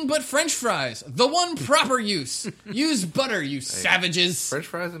everything but French fries, the one proper use. Use butter, you savages. French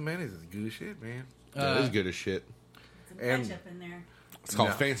fries and mayonnaise is good as shit, man. That is good as shit. And- Ketchup in there. It's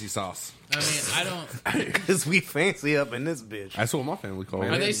called fancy sauce. I mean, I don't. Because we fancy up in this bitch. That's what my family calls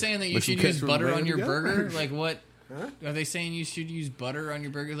it. Are they saying that you With some should use ketchup butter and on your together? burger? Like what? Are they saying you should use butter on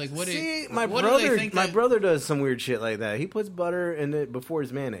your burger? Like what? See, what do they think my that- brother does some weird shit like that. He puts butter in it before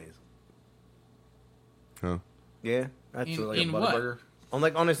his mayonnaise. Huh. Yeah, that's In- Like a in butter what?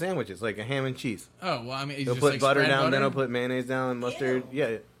 burger. on his sandwiches, like a ham and cheese. Oh well, I mean, he's He'll just put like butter spread down, butter? then he'll put mayonnaise down, mustard. Ew.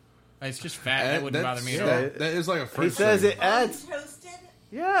 Yeah, It's just fat. That wouldn't bother me at all. That is like a French he says thing. it adds. Toasted?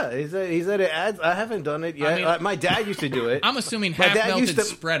 Yeah, he said it adds. I haven't done it yet. mean- My dad used to do it. I'm assuming My half dad melted used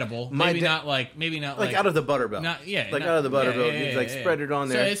to- spreadable. my Maybe da- not like like out of the butter belt. Not yeah, like not- out of the butter yeah, belt. yeah, He's like yeah, spread yeah. it on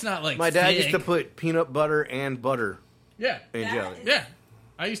there. So it's not like my dad used to thick. put peanut butter and butter Yeah, in That jelly. is- yeah.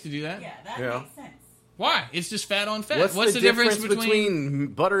 I used to do that. Yeah, that Yeah. makes sense. Why? It's just fat on fat. What's the difference between? between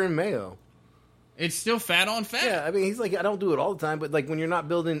butter and mayo? It's still fat on fat. Yeah, I mean, he's like, I don't do it all the time, but like when you're not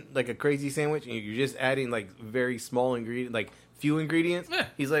building like a crazy sandwich and you're just adding like very small ingredient, like few ingredients. Yeah.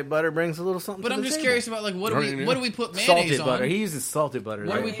 He's like, butter brings a little something. But to I'm the just table. curious about like what do we put mayonnaise salted on? butter. He uses salted butter.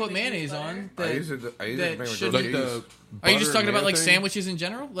 What do though. we put mayonnaise on? That, I use it that to make should- Like cheese. the Are you just butter talking about mayo like thing? sandwiches in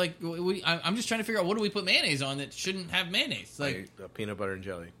general? Like I'm just trying to figure out what do we put mayonnaise on that shouldn't have mayonnaise? Like Peanut butter and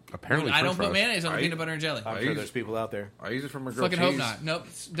jelly. Apparently, I don't French put fries. mayonnaise on I- peanut butter and jelly. I'm I sure use- there's people out there. I use it for my grilled Fucking hope cheese. not. Nope.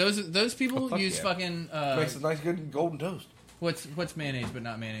 Those people fuck use yeah. fucking Makes a nice, good golden toast. what's mayonnaise but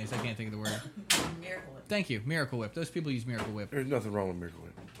not mayonnaise? I can't think of the word. Miracle Whip. Thank you, Miracle Whip. Those people use Miracle Whip. There's nothing wrong with Miracle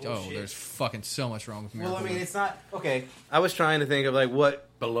Whip. Oh, there's fucking so much wrong with Miracle Well, I mean, Whip. it's not okay. I was trying to think of like what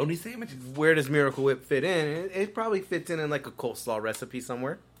Bologna sandwiches. where does Miracle Whip fit in? It probably fits in like a coleslaw recipe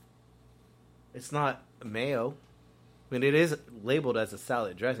somewhere. It's not mayo. I mean, it is labeled as a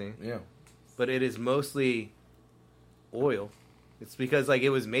salad dressing, Yeah. but it is mostly oil. It's because like it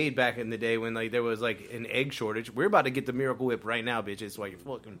was made back in the day when like there was like an egg shortage. We're about to get the Miracle Whip right now, bitches. While you're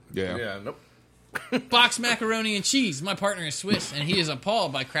fucking. Yeah. Yeah. Nope. Box macaroni and cheese. My partner is Swiss, and he is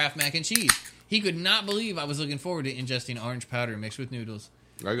appalled by Kraft mac and cheese. He could not believe I was looking forward to ingesting orange powder mixed with noodles.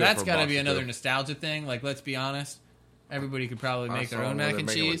 I go That's for got to box be another too. nostalgia thing. Like, let's be honest. Everybody could probably make their own mac and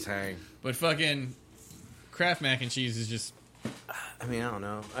cheese. But fucking Kraft mac and cheese is just... I mean, I don't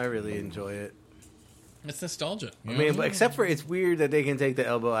know. I really enjoy it. It's nostalgia. I mean, but except for it's weird that they can take the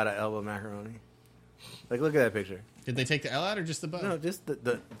elbow out of elbow macaroni. Like, look at that picture. Did they take the L out or just the butt? No, just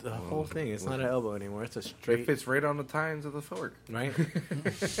the whole thing. It's not an elbow anymore. It's a It straight. fits right on the tines of the fork. Right?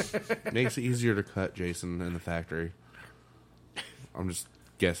 Makes it easier to cut, Jason, in the factory. I'm just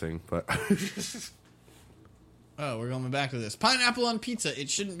guessing, but Oh, we're going back to this. Pineapple on pizza. It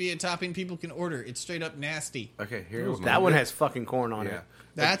shouldn't be a topping people can order. It's straight up nasty. Okay, here's That one has fucking corn on Yeah. it.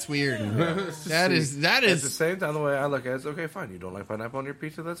 That's weird. That is. At the same time, the way I look at it is, okay, fine. You don't like pineapple on your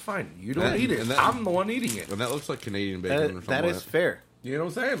pizza, that's fine. You don't eat it. and that- I'm the one eating it. And that looks like Canadian bacon or something. That like is fair. You know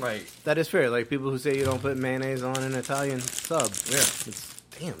what I'm saying? Like, That is fair. Like people who say you don't put mayonnaise on an Italian sub. yeah.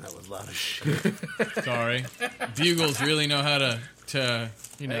 Damn, that was loud as shit. Sorry. Bugles really know how to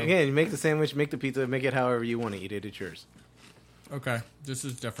Again, you make the sandwich, make the pizza, make it however you want to eat it. It's yours. Okay, this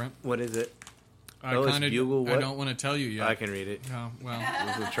is different. What is it? I Oh, it's kind of. Bugle I what? don't want to tell you yet. I can read it. Oh, well,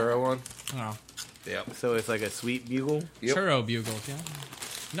 This is a churro one. oh. Yep. So it's like a sweet bugle. Yep. Churro bugles, yeah.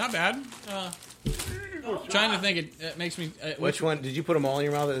 Not bad. Trying to think, it makes me. Which one? Did you put them all in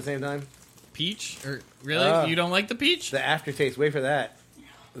your mouth at the same time? Peach? Or really? You don't like the peach? The aftertaste. Wait for that.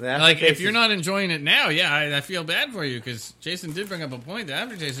 The Like, aftertaste if you're is- not enjoying it now, yeah, I feel bad for you because Jason did bring up a point. The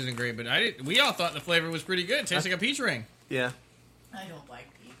aftertaste isn't great, but we all thought the flavor was pretty good. It tastes like a peach ring. Yeah. I don't like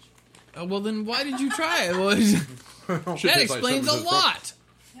peach. Oh, well, then why did you try it? Well, Should that taste like explains a something lot.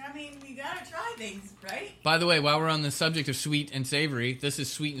 I mean, you gotta try things, right? By the way, while we're on the subject of sweet and savory, this is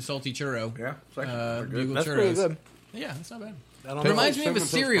sweet and salty churro. Yeah. It's actually pretty good. Bugle That's churros. pretty good. Yeah, that's not bad. I don't It know. reminds me of a Cinnamon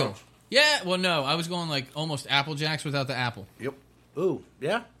Toast cereal. Crunch. Yeah, well, no, I was going like almost Apple Jacks without the apple. Yep. Ooh,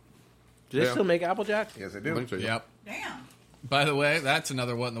 yeah. Do they Yeah. still make Apple Jacks? Yes, I I do. think so, yeah. Yep. Damn. By the way, that's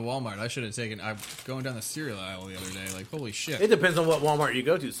another what in the Walmart. I should have taken. I'm going down the cereal aisle the other day. Like, holy shit! It depends on what Walmart you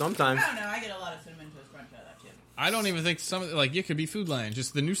go to. Sometimes. I don't know. I get a lot of cinnamon toast crunch out of that too. I don't even think like it could be Food Lion.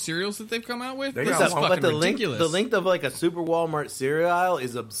 Just the new cereals that they've come out with. They This got is one, fucking But the ridiculous. length of like a super Walmart cereal aisle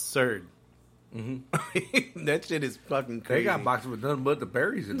is absurd. Mm-hmm. That shit is fucking crazy. They got boxes with nothing but the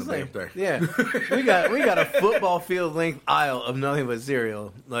berries in the It's damn like, thing. yeah, we got a football field length aisle of nothing but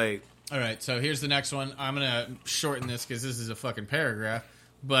cereal. Like, All right, so here's the next one. I'm gonna shorten this because this is a fucking paragraph.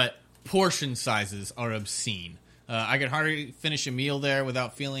 But portion sizes are obscene. I could hardly finish a meal there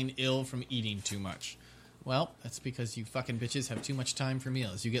without feeling ill from eating too much. Well, that's because you fucking bitches have too much time for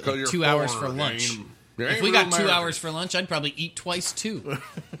meals. You get 'Cause like you're 2 hours for foreigner, lunch. you ain't If we real got 2 American. hours for lunch, I'd probably eat twice too.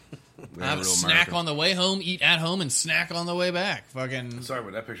 Yeah, Have a real snack American. on the way home, eat at home, and snack on the way back. Fucking. Sorry,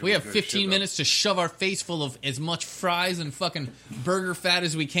 but that picture We was have good as 15 shit, minutes to shove our face full of as much fries and fucking burger fat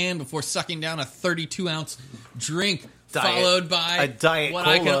as we can before sucking down a 32-ounce drink, followed by a Diet what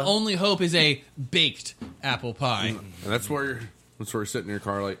I can Cola. only hope is a baked apple pie. And that's where you're sitting in your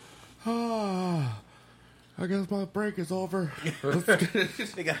car like, ah, I guess my break is over.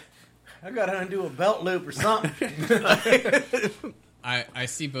 I gotta undo a belt loop or something. I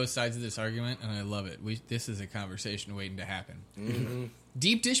see both sides of this argument, and I love it. This is a conversation waiting to happen.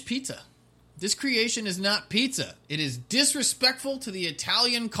 Deep dish pizza. This creation is not pizza. It is disrespectful to the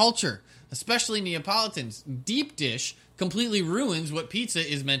Italian culture, especially Neapolitans. Deep dish completely ruins what pizza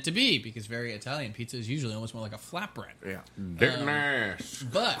is meant to be, because very Italian pizza is usually almost more like a flatbread. Yeah. Goodness.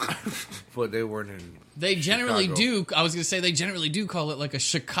 But But they weren't in they generally Chicago. do. I was going to say they generally do call it like a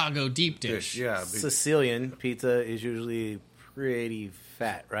Chicago deep dish. dish. Yeah. Sicilian pizza is usually pretty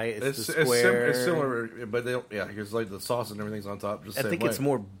fat, right? It's, the it's, square. it's similar, but they don't, yeah, because like the sauce and everything's on top. Just I the think same it's way.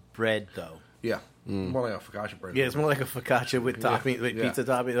 more bread though. Yeah. More like a focaccia bread. Yeah, it's more like a focaccia with topping, with Yeah. pizza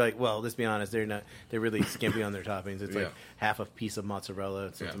topping. Like, well, let's be honest, they're really skimpy on their toppings. It's Yeah. like half a piece of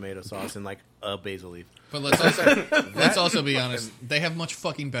mozzarella, some Yeah. tomato sauce, and like a basil leaf. But let's also be honest. They have much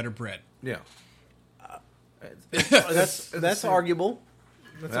fucking better bread. Yeah. That's arguable.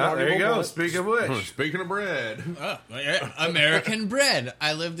 That's an Ah, there you arguable go. point. Speaking of which, Speaking of bread, American bread.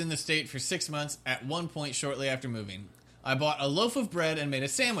 I lived in the state for 6 months at one point shortly after moving. I bought a loaf of bread and made a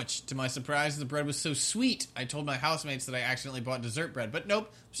sandwich. To my surprise, the bread was so sweet, I told my housemates that I accidentally bought dessert bread. But nope,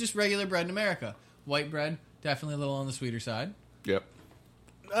 it was just regular bread in America. White bread, definitely a little on the sweeter side. yep.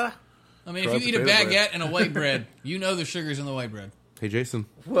 I mean, Try if you eat a potato baguette bread. and a white bread, you know the sugar's in the white bread. Hey Jason,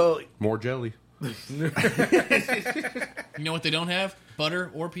 Well, more jelly. You know what they don't have?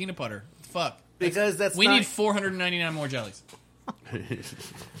 Butter or peanut butter. Fuck. because that's We not, need 499 more jellies.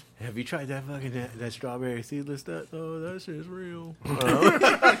 Have you tried that fucking that strawberry seedless stuff? Oh, that shit's real.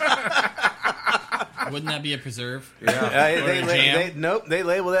 Wouldn't that be a preserve? yeah. Or a jam? Nope, they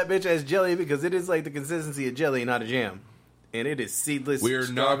label that bitch as jelly because it is like the consistency of jelly, not a jam. And it is seedless. We're not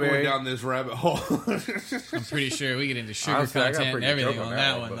strawberry. going down this rabbit hole. I'm pretty sure we get into sugar Honestly, I got content and pretty everything joke on on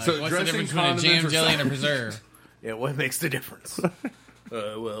that that one. one, Like, So what's the dressing, difference between a jam, condiments, or jelly, and a sauce? preserve? Yeah, what makes the difference?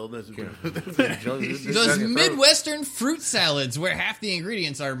 Well, that's Those Midwestern fruit salads where half the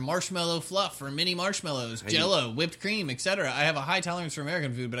ingredients are marshmallow fluff or mini marshmallows, jello, whipped cream, etc. I have a high tolerance for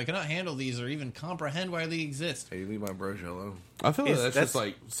American food, but I cannot handle these or even comprehend why they exist. Hey, leave my bro alone. I feel like Is- that's that's just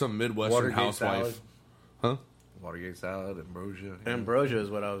like some Midwestern Watergate housewife. salad. Huh? Watergate salad, ambrosia. Ambrosia is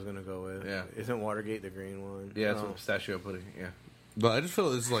what I was gonna go with. Yeah. Isn't Watergate the green one? Yeah, it's No. with pistachio pudding. Yeah. But I just feel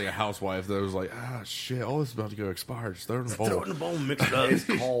this is like a housewife that was like, shit, all this is about to go expire. Just throw it in a bowl. Throw it in the bowl, and mix it up. It's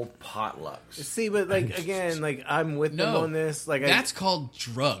called potlucks. See, but like again, like I'm with them No, on this. Like that's called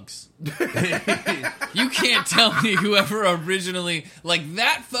drugs. You can't tell me whoever originally like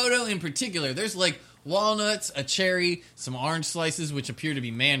that photo in particular. There's like walnuts, a cherry, some orange slices, which appear to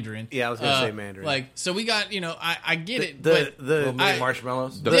be mandarin. Yeah, I was gonna say mandarin. Like, so we got, I get it, the but Little mini I-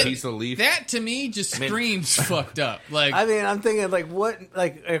 marshmallows. The piece of leaf. that to me just screams fucked up. Like, I mean, I'm thinking like what,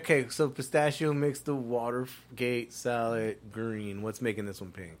 like okay, so pistachio mixed the Watergate salad green. What's making this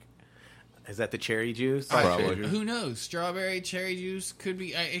one pink? Is that the cherry juice? Probably. who knows? Strawberry, cherry juice could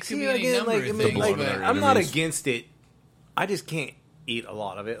be. It could See, be any again, number like, of I mean, things. like, but I'm not enemies. against it. I just can't eat a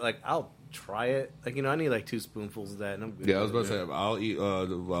lot of it. Like I'll try it. Like I need like 2 spoonfuls of that, and I'm good. Yeah, I was with about to it. say, I'll eat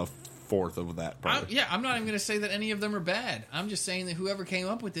a fourth of that, probably. I'm not even going to say that any of them are bad. I'm just saying that whoever came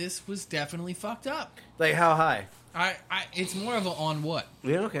up with this was definitely fucked up. Like how high? It's more of a on what.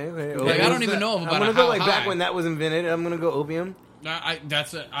 Yeah, okay. Like, I don't even know about I'm gonna a go how like high. back when that was invented. I'm gonna go opium.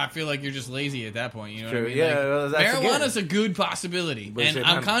 I feel like you're just lazy at that point. You know Sure, what I mean? yeah, Like, well, that's marijuana's a good possibility, But and it's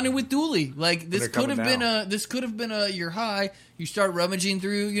I'm not- kind of with Dooley. Like this they're could have coming been down. you're high. You start rummaging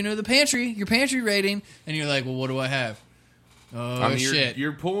through, the pantry, your pantry rating, and you're like, well, what do I have? Oh I mean, shit!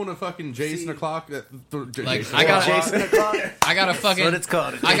 You're pulling a fucking Jason o'clock. Like, Jason I got- o'clock. Jason o'clock. I got a fucking. That's what it's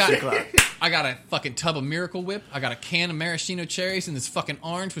called. I got. Jason o'clock. I got a fucking tub of Miracle Whip. I got a can of maraschino cherries and this fucking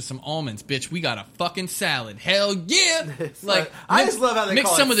orange with some almonds, bitch. We got a fucking salad. Hell yeah! Like I just love how they mix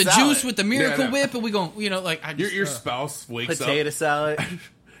call some it of the salad. juice with the Miracle Yeah, no. Whip, and we gon' like I just, Your spouse wakes Potato up. salad.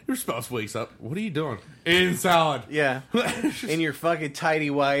 Your spouse wakes up. What are you doing? In salad. Yeah. In your fucking tidy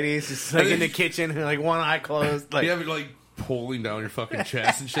whities, just like in the kitchen, like one eye closed. Like You have it like pulling down your fucking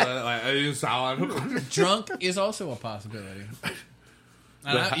chest and shit like that. Like, in salad. drunk is also a possibility.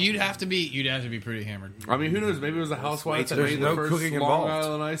 And you'd have to be pretty hammered. I mean, who knows? Maybe it was a housewife that There's made no the first cooking Long involved.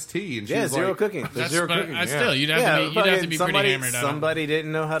 Island iced tea. And she yeah, was zero like, cooking. There's zero but cooking. still, you'd have yeah, to be pretty somebody, hammered. I don't- somebody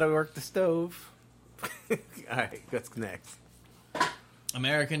didn't know how to work the stove. All right, what's next?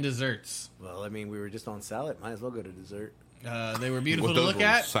 American desserts. Well, I mean, we were just on salad. Might as well go to dessert. They were beautiful with to those look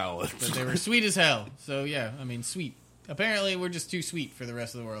at, salads. but they were sweet as hell. So yeah, I mean, sweet. Apparently, we're just too sweet for the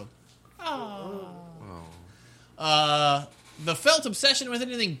rest of the world. The felt obsession with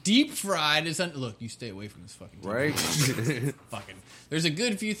anything deep fried is look. You stay away from this fucking deep Right? fucking. There's a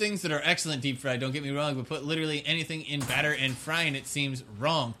good few things that are excellent deep fried. Don't get me wrong, but put literally anything in batter and frying it seems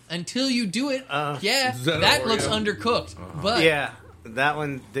wrong until you do it. Yeah, Is that that Oreo? looks undercooked. But Yeah, that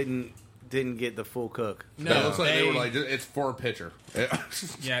one didn't get the full cook. no, That looks like they were like, it's for a pitcher.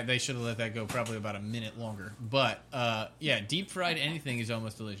 yeah, they should have let that go probably about a minute longer. But yeah, deep fried anything is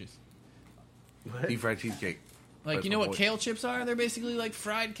almost delicious. Deep fried cheesecake. Like, That's you know my what boy. kale chips are? They're basically like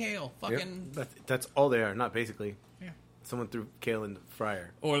fried kale. Fucking. That's all they are. Not basically. Yeah. Someone threw kale in the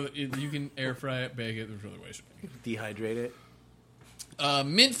fryer. Or you can air fry it, bake it. There's other ways. Dehydrate it.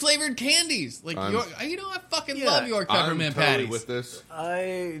 Mint flavored candies. Like, I'm- York, I fucking Yeah, love York I'm peppermint totally patties. with this.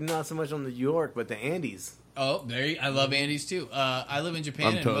 I not so much on the York, but the Andes. Oh, I love Andes too. I live in Japan,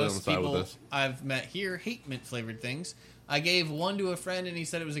 I'm and totally on most the side with people this. I've met here hate mint flavored things. I gave one to a friend, and he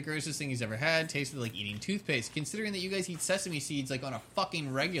said it was the grossest thing he's ever had. Tasted like eating toothpaste. Considering that you guys eat sesame seeds like on a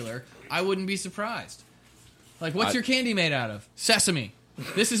fucking regular, I wouldn't be surprised. Like, what's your candy made out of? Sesame.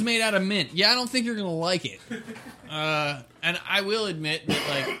 This is made out of mint. Yeah, I don't think you're gonna like it. And I will admit that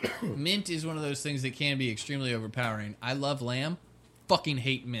like mint is one of those things that can be extremely overpowering. I love lamb. Fucking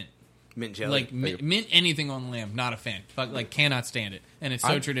hate mint. Mint jelly. Like mint anything on lamb, not a fan. Fuck, like cannot stand it, and it's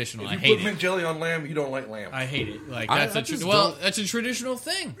so traditional. I If you hate put it. mint jelly on lamb, you don't like lamb. I hate it. Like I that's just that's a traditional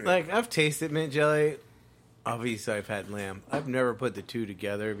thing. Like I've tasted mint jelly. Obviously, I've had lamb. I've never put the two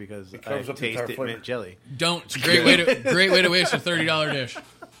together because comes I've up the entire tasted flavor. mint jelly. Don't. It's a great way to waste a $30 dish.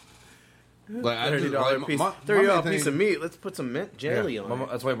 Like, I just, $30 like, piece. my $30 main piece thing- of meat. Let's put some mint jelly Yeah, on it.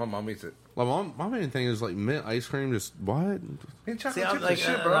 that's why my mom eats it. My main thing is like mint ice cream. Just what? Man, chocolate See, I'm chips like, are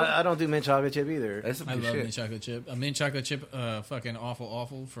shit, bro. I don't do mint chocolate chip either. That's some I good love shit. mint chocolate chip. A mint chocolate chip, fucking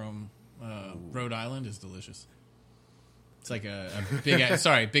awful from Rhode Island is delicious. It's like a big ass,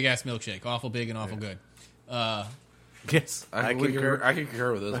 big ass milkshake. Awful big and awful good. Yes, I concur. I can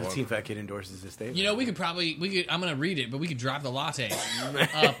concur with this My one. Team Fat Kid endorses this statement. You know, we could. I'm gonna read it, but we could drop the latte.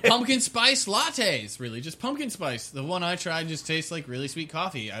 Pumpkin spice lattes, really, just pumpkin spice. The one I tried just tastes like really sweet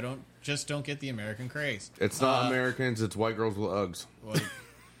coffee. I don't get the American craze. It's not Americans. It's white girls with Uggs. Well,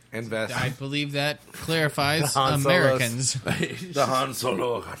 And vest. I believe that clarifies Han Solos. Americans. The Han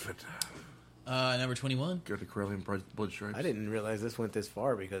Solo outfit. Number 21. Got the Corellian blood stripes. I didn't realize this went this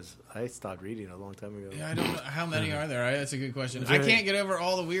far because I stopped reading a long time ago. Yeah, I don't know. How many are there? That's a good question. I can't get over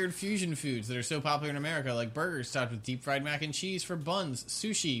all the weird fusion foods that are so popular in America, like burgers topped with deep fried mac and cheese for buns,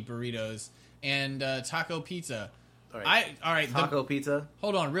 sushi, burritos, and taco pizza. All right. Taco pizza?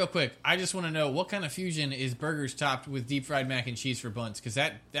 Hold on, real quick. I just want to know, what kind of fusion is burgers topped with deep fried mac and cheese for buns? Because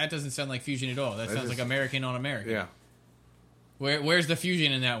that doesn't sound like fusion at all. That sounds like American on American. Yeah. Where's the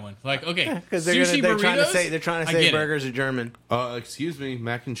fusion in that one? Like, okay, Because sushi they're burritos? trying to I say get it. burgers are German. Excuse me,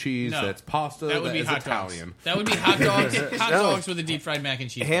 mac and cheese. No. That's pasta. That would be is hot Italian. dogs. That would be hot dogs. Hot dogs with a deep fried mac and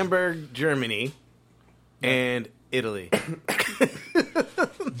cheese. Hamburg, Germany, and Italy.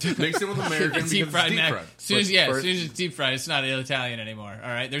 Mix it with American deep because fried it's deep mac. fried. As soon as it's deep fried, it's not Italian anymore. All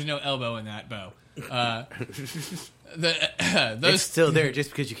right, there's no elbow in that bow. It's Those still there just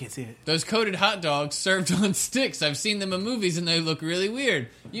because you can't see it. those coated hot dogs served on sticks. I've seen them in movies and they look really weird.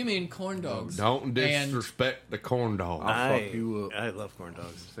 You mean corn dogs? Don't And- disrespect the corn dog. I'll fuck you up. I love corn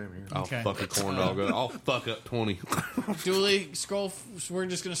dogs. Same here. I'll Okay. fuck a corn dog up. I'll fuck up 20. Dooley, scroll. We're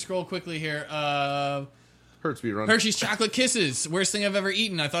just gonna scroll quickly here. Hurts me running. Hershey's Chocolate Kisses, worst thing I've ever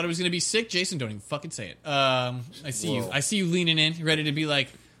eaten. I thought it was gonna be sick. Jason, don't even fucking say it. I see you. I see you leaning in, ready to be like,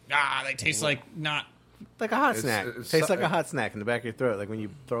 they taste like not. Like a hot snack. it's- Tastes like a hot snack in the back of your throat. Like when you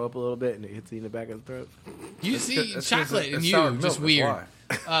throw up a little bit and it hits you in the back of the throat. You see It's chocolate it's and sour you milk, just that's weird.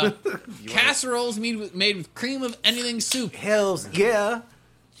 why. Casseroles made with cream of anything soup. Hells yeah.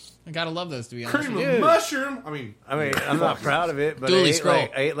 I gotta love those, to be honest. Cream with of you. mushroom. I mean, I'm not proud of it, but Dooley, I scroll.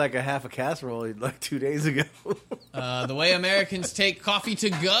 ate like a half a casserole like 2 days ago. The way Americans take coffee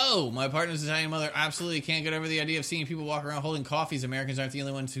to go. My partner's Italian mother absolutely can't get over the idea of seeing people walk around holding coffees. Americans aren't the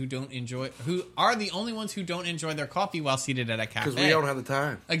only ones who don't enjoy their coffee while seated at a cafe. Because we don't have the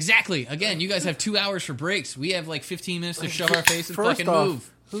time. Exactly. Again, you guys have 2 hours for breaks. We have like 15 minutes to shove our face and First fucking off,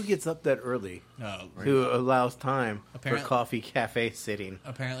 move. who gets up that early? Oh, Who allows time Apparently- for coffee cafe sitting?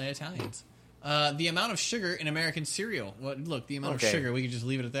 apparently Italians. The amount of sugar in American cereal. Well, look, the amount Okay. of sugar, we could just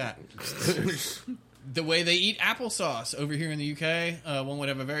leave it at that. The way they eat applesauce over here in the UK, one would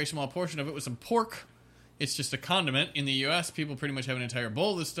have a very small portion of it with some pork. It's just a condiment. In the US, people pretty much have an entire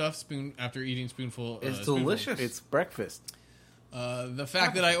bowl of this stuff after eating spoonful. It's spoonful. delicious. It's breakfast. The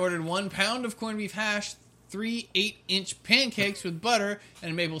fact that I ordered 1 pound of corned beef hash, 3 8-inch pancakes with butter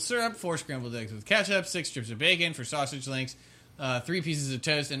and maple syrup, 4 scrambled eggs with ketchup, 6 strips of bacon for sausage links, 3 pieces of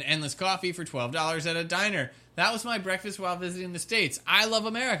toast, and endless coffee for $12 at a diner. That was my breakfast while visiting the States. I love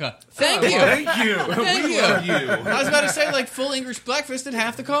America. Thank you. Thank you. Thank you. I was about to say, like, full English breakfast at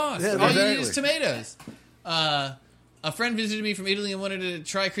half the cost. Yeah, All you need exactly. is tomatoes. A friend visited me from Italy and wanted to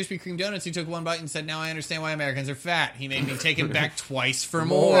try Krispy Kreme donuts. He took 1 bite and said, "Now I understand why Americans are fat." He made me take him back twice for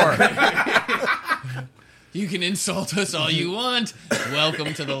more. You can insult us all you want.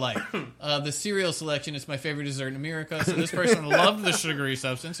 Welcome to the light. The cereal selection is my favorite dessert in America. So this person loved the sugary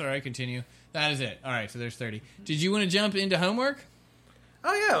substance. All right, continue. That is it. All right, so there's 30. Did you want to jump into homework?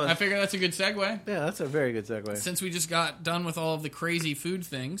 Oh yeah, I figure that's a good segue. yeah, that's a very good segue. Since we just got done with all of the crazy food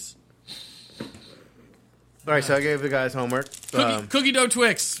things. All right, so I gave the guys homework. Cookie dough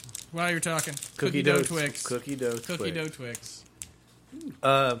Twix. While you're talking. Cookie dough Twix. Cookie dough. Cookie Twix. dough Twix.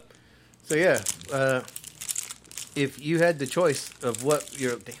 So yeah, if you had the choice of what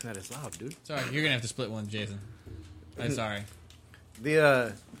your damn, that is loud, dude. Sorry, you're gonna have to split one, Jason. I'm sorry.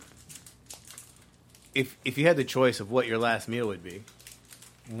 The if you had the choice of what your last meal would be,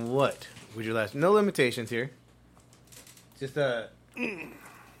 what would your last? No limitations here. Just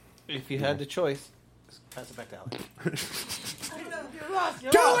if you had the choice, pass it back to Alex. I don't know. You're lost.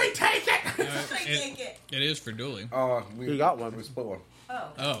 You're Dooley, lost. take it. I take it. It is for Dooley. Oh, we You got one. We split one. Oh.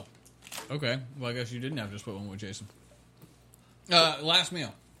 Oh. Okay. Well, I guess you didn't have to split one with Jason. Last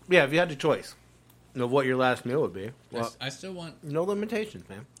meal. Yeah, if you had the choice of what your last meal would be, well, I still want... no limitations,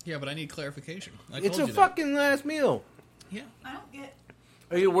 man. Yeah, but I need clarification. It's told a you fucking last meal. That. Yeah. I don't get.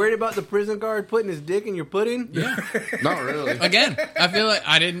 Are you worried about the prison guard putting his dick in your pudding? Yeah. not really. Again, I feel like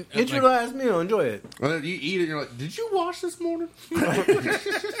I didn't... It's your last meal. Enjoy it. And then you eat it and you're like, did you wash this morning?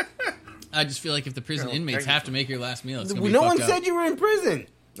 I just feel like if the prison inmates have to make your last meal, it's going to be No fucked one up. said you were in prison.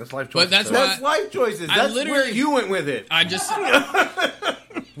 That's life But choices. that's though. why- That's life choices. I That's literally- where you went with it. I just...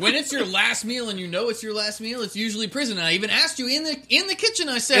 When it's your last meal and you know it's your last meal, it's usually prison. I even asked you in the kitchen.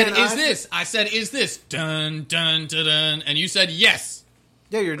 I said, And "Is I this?" I said, "Is this?" Dun dun dun dun, and you said yes.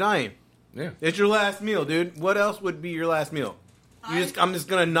 Yeah, you're dying. Yeah. It's your last meal, dude. What else would be your last meal? I'm just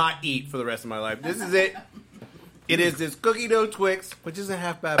gonna not eat for the rest of my life. This is it. It is this cookie dough Twix, which isn't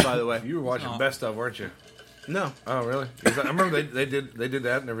half bad, by the way. You were watching Best of, weren't you? No, Oh, really? 'Cause I remember they did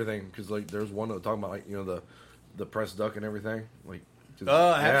that and everything. Because like there was one that was talking about like the pressed duck and everything. Like Oh,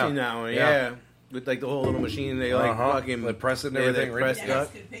 I have seen that one. Yeah. With like the whole little machine, they like fucking they press it and yeah, everything. They press right? it Dennis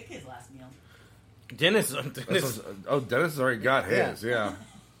up. could pick his last meal. Dennis Dennis has already got his. Yeah.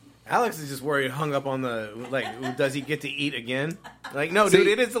 Alex is just worried, hung up on the like. Does he get to eat again? Like, no, dude,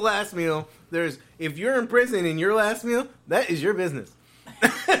 it is the last meal. If you're in prison and your last meal, that is your business.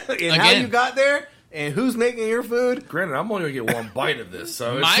 And how you got there and who's making your food. Granted, I'm only gonna get one bite of this.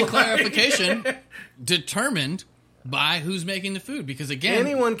 So it's My like- clarification determined by who's making the food, because again,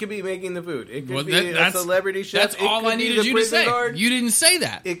 Anyone could be making the food. It could well, be a celebrity chef. That's It all could I be needed the you to prison say. guard. You didn't say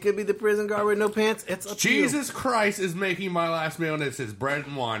that. It could be the prison guard with no pants. It's up to you. Jesus Christ is making my last meal, and it's his bread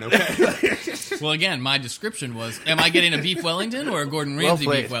and wine. Okay. Well, again, my description was: am I getting a beef Wellington or a Gordon Ramsay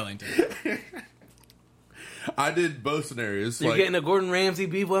played. beef Wellington? I did both scenarios. You're like, getting a Gordon Ramsay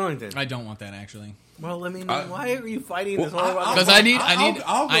beef Wellington. I don't want that actually, Well, let me know. Why are you fighting this whole? because I need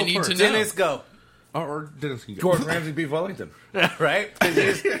I'll go I need to first. know. Dennis, go. or Dennis can go. Gordon Ramsay beef Wellington Right?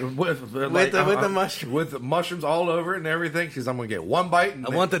 with the mushroom. with the mushrooms all over it and everything. Because I'm gonna get one bite. And I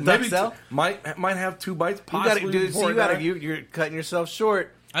want the maybe duck cell. might have 2 bites. You got Possibly to do. before So you got I to. die. You're cutting yourself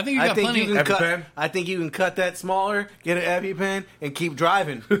short. I think you got plenty. You can EpiPen? cut. I think you can cut that smaller. Get an EpiPen and keep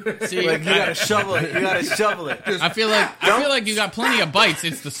driving. See, Like, you got to shovel it. You got to shovel it. I feel like you got plenty of bites.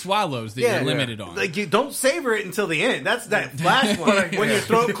 It's the swallows that you're limited on. Like, you don't savor it until the end. That's that last one. When your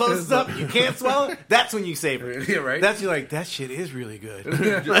throat closes up, you can't swallow it. That's when you savor it. Yeah, right. That's you're like, that shit is really good.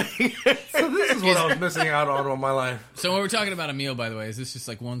 So this is what I was missing out on all my life. So when we're talking about a meal, by the way, is this just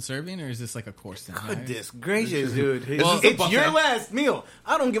like one serving or is this like a course thing? Goodness gracious, dude. Well, It's your last meal.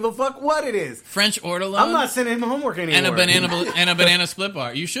 I don't give a fuck what it is. French ortolan. I'm not sending him homework anymore. and a banana split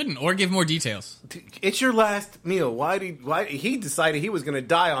bar. You shouldn't, or give more details. It's your last meal. Why he decided he was going to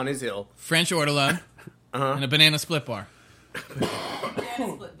die on his hill? French ortolan and a banana split bar.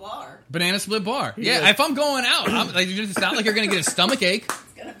 Banana split bar. Banana split bar. Yeah, if I'm going out, it's not like you're gonna get a stomach ache.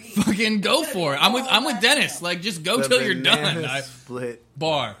 It's gonna be. Fucking go for it. I'm with Dennis. Like, just go till you're done. Banana split.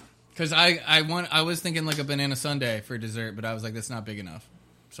 Bar. Because I was thinking like a banana sundae for dessert, but I was like, that's not big enough.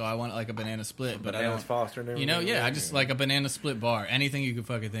 So I want like a banana split, but I Bananas don't. Foster and You know, everything. yeah, I just like a banana split bar. Anything you could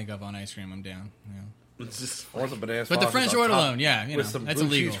fucking think of on ice cream, I'm down. Yeah. It's just, I want the bananas But the Fosters French on top ortolan, yeah, you know, with some that's blue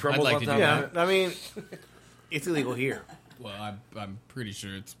illegal. cheese I'd crumbles like on to do top. that. yeah, I mean, it's illegal here. Well, I'm pretty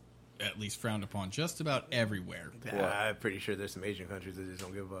sure it's at least frowned upon just about everywhere. I'm pretty sure there's some Asian countries that just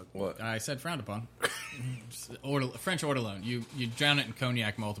don't give a fuck. What? I said frowned upon. French ortolan. You drown it in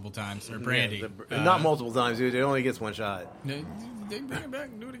cognac multiple times or brandy. Not multiple times, dude. It only gets one shot. They bring it back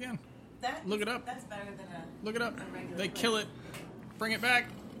and do it again. That, Look it up. That's better than a. Look it up. a regular They plate. kill it. Bring it back.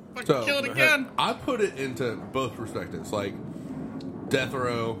 Fucking So, kill it again. I put it into both perspectives, like death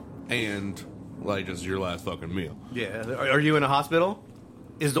row and like just your last fucking meal. Yeah. Are you in a hospital?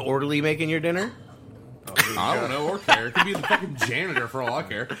 Is the orderly making your dinner? I don't know or care. It could be the fucking janitor for all I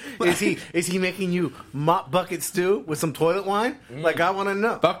care. Is he making you mop bucket stew with some toilet wine? Like, I want to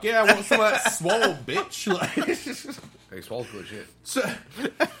know. Fuck yeah, I want some of that swole bitch. Like, Hey, swallow good shit. so,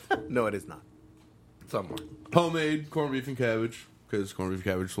 No, it is not. Somewhere. homemade corned beef and cabbage, because corned beef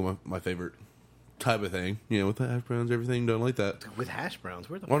and cabbage is my favorite type of thing. You know, with the hash browns, everything done like that. With hash browns.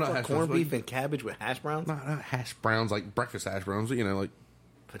 Where the Well, not fuck hash corned browns, beef and cabbage with hash browns? Not hash browns, like breakfast hash browns, but, you know, like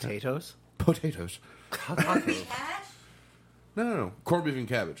Potatoes? potatoes. Hash? No. Corned beef and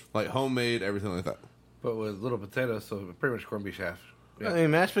cabbage. Like homemade, everything like that. But with little potatoes, so pretty much corned beef hash. I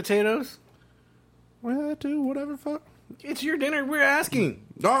mean, mashed potatoes? Well, that too, whatever, fuck. It's your dinner. We're asking.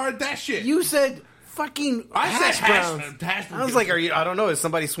 Alright, that shit. You said fucking hash browns. hash I was like, I don't know. Is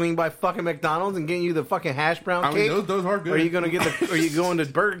somebody swinging by fucking McDonald's and getting you the fucking hash brown I mean, cake? those are good. Are you gonna get the? Are you going to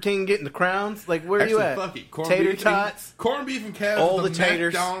Burger King and getting the crowns? Like, where are you Actually, at? fuck it. Corned Tater beef tots. And, corned beef and cabbage. All with the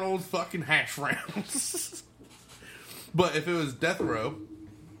taters. McDonald's fucking hash browns. But if it was death row,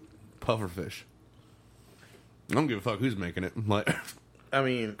 pufferfish. I don't give a fuck who's making it. Like, I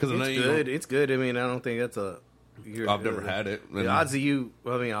mean, 'Cause I know it's you good. don't- It's good. I mean, I don't think that's a. I've never had it. The And odds of you.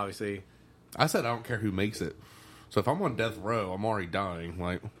 Well, I mean, obviously. I said I don't care who makes it. So if I'm on death row, I'm already dying.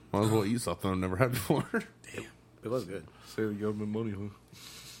 Like, might as well eat something I've never had before. It was good. Save the government money,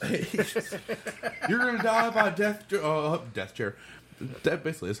 huh? You're gonna die by death chair. That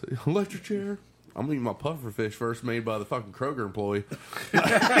basically is electric chair. I'm eating my pufferfish first, made by the fucking Kroger employee.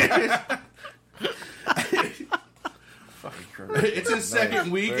 It's his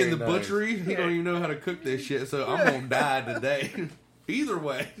second week in the Very nice. butchery. He don't even know how to cook this shit, so I'm gonna die today. Either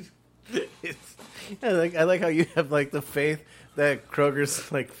way, I like how you have like the faith that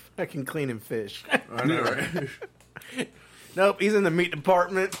Kroger's like fucking cleaning fish. I know, right? Nope, he's in the meat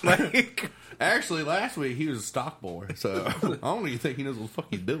department. Like Actually, last week he was a stock boy, so I don't even think he knows what the fuck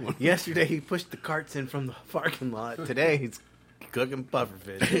he's doing. yesterday, he pushed the carts in from the parking lot. Today, he's Cooking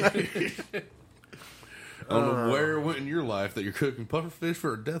pufferfish. I don't know where it went in your life that you're cooking pufferfish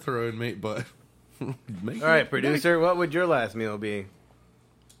for a death row inmate, but All right, producer, what would your last meal be?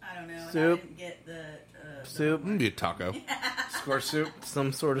 I don't know. and Soup. I didn't get the Soup? Maybe a taco. Scorched soup.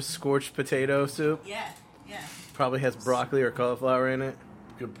 Some sort of scorched potato soup. Yeah. Probably has broccoli or cauliflower in it.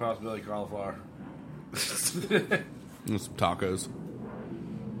 Good possibility cauliflower. And some tacos.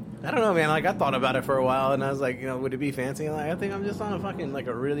 I don't know, man. Like, I thought about it for a while, and I was like, you know, would it be fancy? Like, I think I'm just on a fucking, like,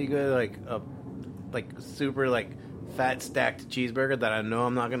 a really good, like super, like, fat stacked cheeseburger that I know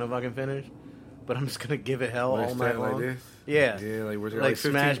I'm not gonna fucking finish, but I'm just gonna give it hell all night long. this? Yeah. Yeah, like, where's Like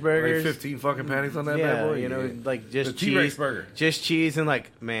smash burgers. Like 15 fucking patties on that bad Yeah, boy? you know, like just The T-Rex cheese, burger. just cheese and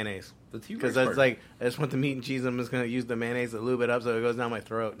like mayonnaise. The T-Rex Because that's burger. like I just want the meat and cheese. I'm just gonna use the mayonnaise to lube it up so it goes down my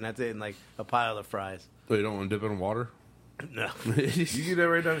throat, and that's it. And like a pile of fries. So you don't want to dip it in water? No, You get that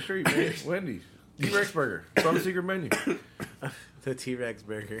right down the street, man. Wendy's. T-Rex burger. It's on the secret menu. the T-Rex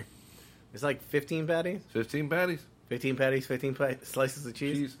burger. It's like 15 patties. 15 patties. 15 patties, 15 slices of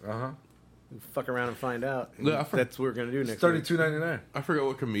cheese. Cheese. Uh-huh. Fuck around and find out. Yeah, That's what we're gonna do It's next week. $32.99. I forgot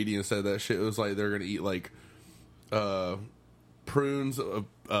what comedian said that shit. It was like they're going to eat like prunes, a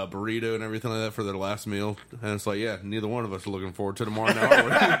burrito, and everything like that for their last meal. And it's like, yeah, neither one of us are looking forward to tomorrow now.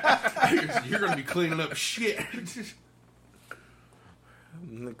 Are we? You're going to be cleaning up shit.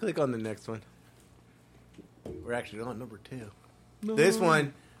 Click on the next one. We're actually on number 2. This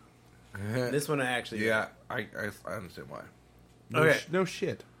one I actually Yeah, I understand why. Okay. No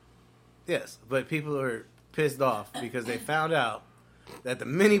shit. Yes, but people are pissed off because they found out that the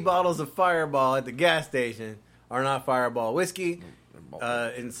mini bottles of Fireball at the gas station are not Fireball whiskey,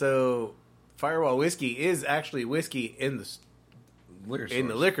 and so Fireball whiskey is actually whiskey in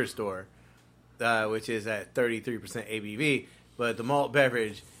the liquor store, which is at 33% ABV. But the malt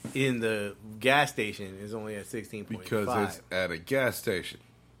beverage in the gas station is only at 16.5. Because it's at a gas station.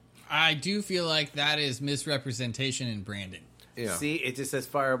 I do feel like that is misrepresentation in branding. Yeah. See, it just says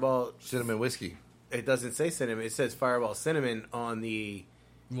Fireball. Cinnamon whiskey. It doesn't say cinnamon. It says Fireball cinnamon on the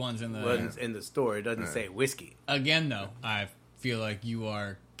Ones in the ones in the store. It doesn't say whiskey. Again, though, I feel like you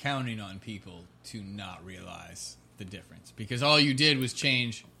are counting on people to not realize the difference because all you did was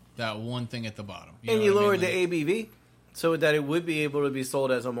change that one thing at the bottom. And know you what I lowered mean? the ABV so that it would be able to be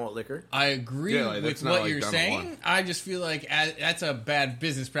sold as a malt liquor. I agree Yeah, like, that's with not, what like, you're down the saying. line. I just feel like that's a bad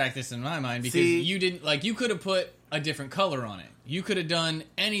business practice in my mind because See- you didn't like you could have put a different color on it. You could have done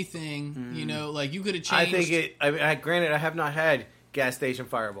anything, you know, like you could have I changed. think it. Granted, I have not had gas station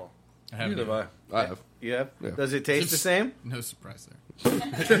Fireball. I haven't Neither have I. I have. You have? Yeah. Does it taste the same? No surprise there.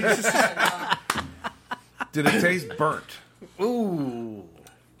 Did it taste burnt? Ooh.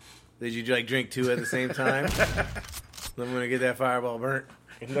 Did you like drink 2 at the same time? I'm gonna get that Fireball burnt.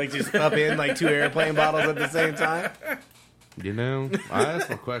 And like just up in like 2 airplane bottles at the same time. You know, I ask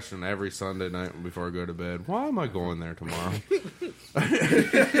the question every Sunday night before I go to bed. Why am I going there tomorrow?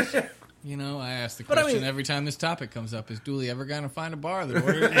 You know, I ask the But I question mean- every time this topic comes up: is Dooley ever going to find a bar that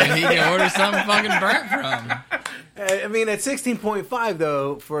and he can order something fucking burnt from? I mean, at 16.5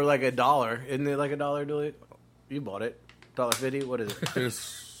 though, for like $1, isn't it like $1, Dooley? You bought it, $1.50. What is it?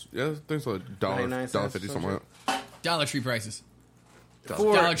 It's, yeah, I think it's like $0.99, $1.50, something like that. Dollar Tree prices. For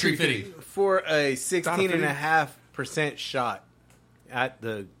Dollar Tree Fitty. for a 16.5% shot at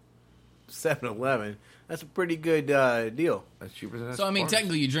the 7-Eleven. That's a pretty good deal. That's cheaper than that. So I mean, bars.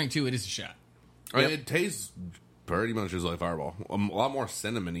 technically, you drink 2, it is a shot. I mean, it tastes pretty much just like Fireball. A lot more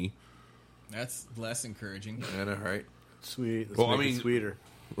cinnamony. That's less encouraging. I know, right? Sweet. Let's Well, I make it mean- sweeter.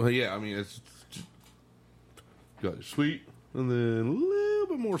 Well, yeah, I mean, it's got sweet and then a little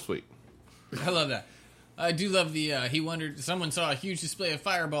bit more sweet. I love that. I do love the, he wondered, someone saw a huge display of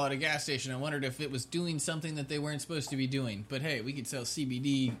Fireball at a gas station and wondered if it was doing something that they weren't supposed to be doing. But hey, we could sell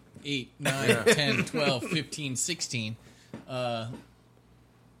CBD 8, 9, 10, 12, 15, 16.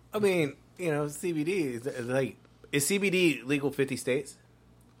 I mean, you know, CBD is like, is CBD legal 50 states?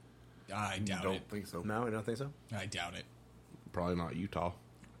 I doubt Don't it. think so. No, I don't think so. I doubt it. Probably not Utah.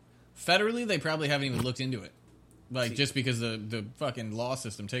 Federally, they probably haven't even looked into it. Like, just because the fucking law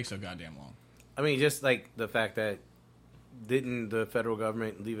system takes so goddamn long. I mean, just like the fact that didn't the federal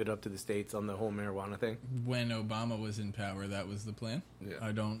government leave it up to the states on the whole marijuana thing? When Obama was in power, that was the plan. Yeah.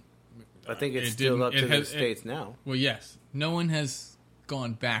 I don't... I think it's It still didn't- up it to has- the states now. Well, yes. No one has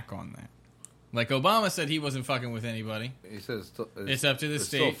gone back on that. Like, Obama said he wasn't fucking with anybody. He says It's up to the it's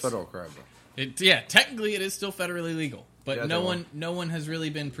states. still federal crime, though. Technically it is still federally legal. But Yeah, no one has really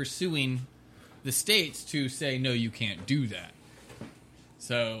been pursuing the states to say, no, you can't do that.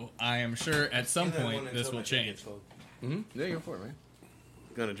 So I am sure at some point this will change. Mm-hmm. Yeah, go for it, man.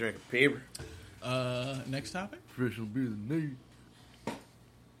 Gonna drink a paper. Next topic? Fresh will be the name.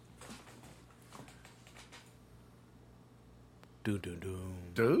 Doo doo doo.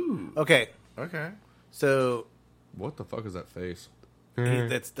 Dude. Okay, Okay. so What the fuck is that face?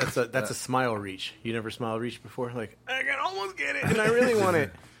 that's a smile reach. You never smile reach before? Like, I can almost get it, and I really want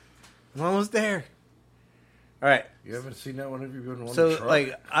it. I'm almost there. All right. You haven't seen that one? Have you been on So, the truck?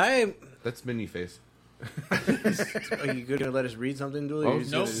 like, That's mini face. are you going to let us read something, Dooley? Or Oh, you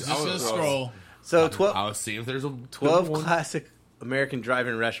just Nope, gonna- just gonna scroll. So, I 12, was seeing if there's a 12 one. classic American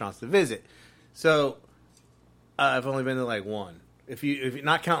drive-in restaurants to visit. So, I've only been to, like, one. If you're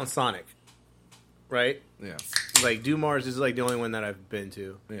not counting Sonic, right? Yeah. Like, Dumars is, like, the only one that I've been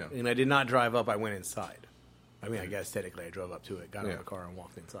to. Yeah. And I did not drive up. I went inside. I mean, I guess technically I drove up to it, got out of Yeah. the car, and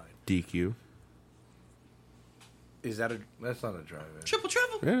walked inside. DQ. Is that a... That's not a drive-in. Triple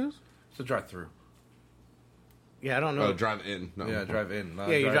travel. Yeah, it is. It's a drive-through. Yeah, I don't know. Oh, drive in. No. Yeah, drive-in. Not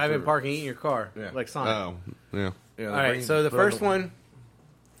yeah, you drive in, drive-through. park, and eat in your car. Yeah. Like Sonic. Oh, yeah. Yeah, All right, so the first one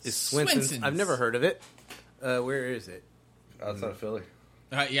is Swenson's. Swenson's. I've never heard of it. Where is it? outside of Philly.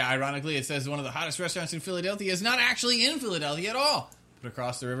 Yeah, ironically, it says one of the hottest restaurants in Philadelphia is not actually in Philadelphia at all, but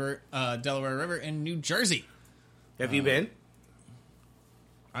across the river, Delaware River in New Jersey. Have you been?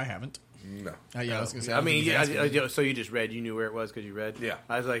 I haven't. No. Yeah, I was gonna say. I mean, don't think he's asking. so you just read. You knew where it was because you read. Yeah.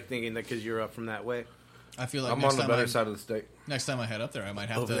 I was like thinking that because you're up from that way, I feel like I'm next on the time better side of the state. next time I head up there, I might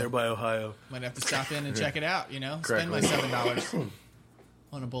have over there to by Ohio. stop in and check it out. You know, Correct. spend my $7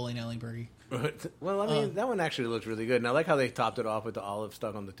 on a bowling alley burger. Well, I mean, that one actually looks really good, and I like how they topped it off with the olive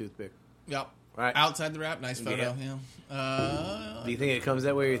stuck on the toothpick. Yep. Right. Outside the wrap, nice photo. Yeah. Do you think it comes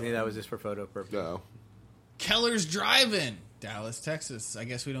that way, or you think that was just for photo purposes? No. Keller's Drive-In, Dallas, Texas. I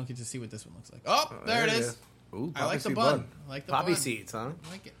guess we don't get to see what this one looks like. Oh, there it is. Ooh, I like the poppy bun. seed I like the Poppy bun. seeds, huh?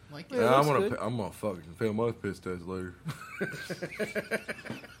 I like it. Like it. Yeah, Yeah, looks good. I'm gonna fucking fail my piss test later.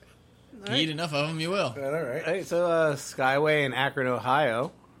 You eat enough of them, you will. all right. Hey, so Skyway in Akron,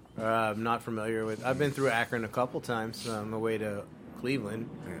 Ohio. I'm not familiar with. I've been through Akron a couple times on the way to Cleveland.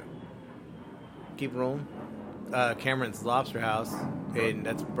 Yeah. Keep rolling. Cameron's Lobster House, and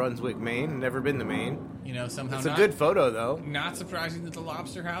that's Brunswick, Maine. Never been to Maine. You know, somehow It's a not, good photo, though. not surprising that the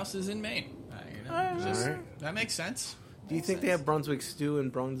Lobster House is in Maine. You know, All just- right. that makes sense. Do you think they have Brunswick stew in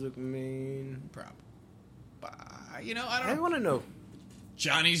Brunswick, Maine? You know, I I don't know. want to know.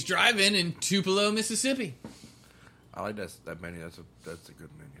 Johnny's Drive-In in Tupelo, Mississippi. I like that menu. That's a good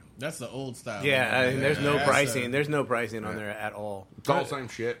menu. That's the old style. Yeah, I mean, there's no that's pricing. There's no pricing on there at all. It's all the same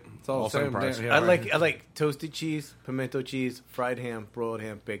shit. It's all the same price. damn- yeah, I right. like toasted cheese, pimento cheese, fried ham, broiled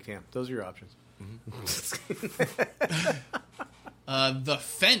ham, baked ham. Those are your options. The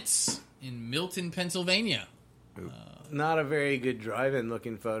Fence in Milton, Pennsylvania. Not a very good drive-in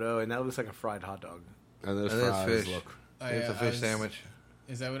looking photo, and that looks like a fried hot dog And those And that's fries fish. look. It's a fish sandwich.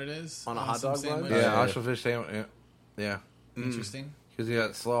 Is that what it is? On a hot some dog bun? sandwich? Yeah, yeah. actual fish sandwich. Yeah. Interesting. Because you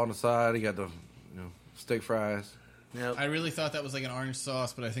got slaw on the side. You got the steak fries. Yep. I really thought that was like an orange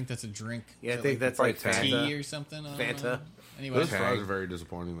sauce, but I think that's a drink. Yeah, I Is think that that's like probably like tea Fanta. or something. I don't Fanta. know. Anyway, Those fries are very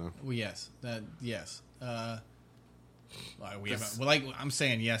disappointing, though. well, yes, yes. We haven't. Well, like I'm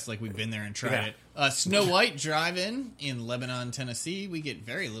saying, yes, like we've been there and tried Yeah. it. Snow White Drive-In in Lebanon, Tennessee. We get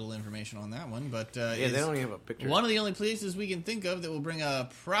very little information on that one, but Yeah, is they don't even have a picture. one of the only places we can think of that will bring a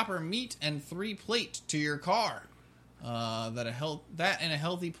proper meat and 3 plate to your car. That and a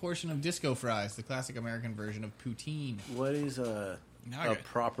healthy portion of disco fries, the classic American version of poutine. What is a Now I got-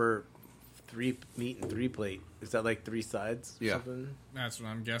 proper 3 meat and 3 plate? Is that like 3 sides? Or Yeah. Something? That's what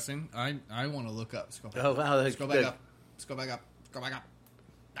I'm guessing. I want to look up. Scroll back. Oh wow! Let's go back up. Let's go back up. Let's go back up.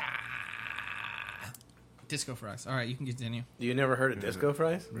 Disco fries. All right, you can continue. You never heard of disco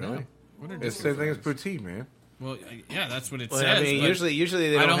fries? Really? What are It's disco the same thing as fries? poutine, man. Well, yeah, that's what it Well, says. I mean, but usually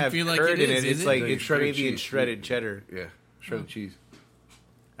they I don't don't have feel like curd it in is, it. is It's it? like Like it's shredded gravy and cheese. shredded cheddar. Yeah. Shredded cheese.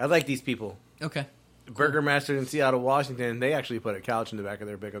 I like these people. Okay. Burger Master in Seattle, Washington. They actually put a couch in the back of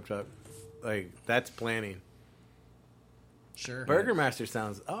their pickup truck. Like that's planning. Sure. Burger Master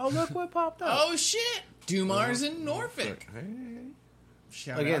sounds. Oh look what popped up. Oh shit! Dumars in Norfolk. Hey.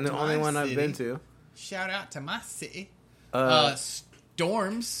 Shout Again, out the to only my one I've city. been to. Shout out to my city. Uh,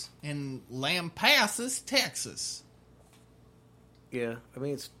 Storms in Lampasas, Texas. Yeah, I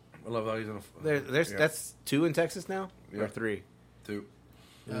mean it's I love how he's in a. there's yeah. that's 2 in Texas now Yeah. or 3. 2.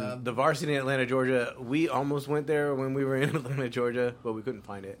 The varsity in Atlanta, Georgia. We almost went there when we were in Atlanta, Georgia, but we couldn't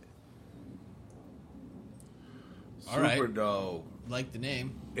find it. All right. Super dog. Like the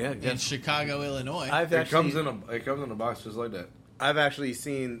name. Yeah, In Chicago, Illinois. It comes in a box just like that. I've actually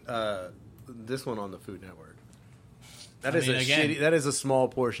seen this one on the Food Network. That I is mean, a again- shitty. That is a small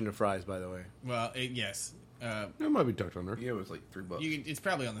portion of fries, by the way. Well, yes. It might be tucked under. Yeah, it was like $3. It's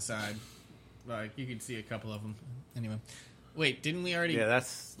probably on the side. Like you could see a couple of them. Anyway, wait, didn't we already? Yeah,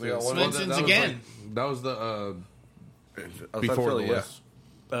 that's Yeah, well, Swenson's that was again. That was the Outside before Philly, the list.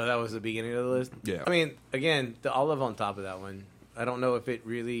 That was the beginning of the list. Yeah. I mean, again, the olive on top of that one. I don't know if it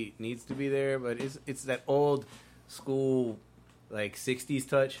really needs to be there, but it's that old school, like 60s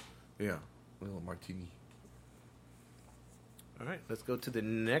touch. Yeah. A little martini. All right, let's go to the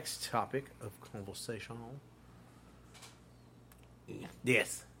next topic of conversation.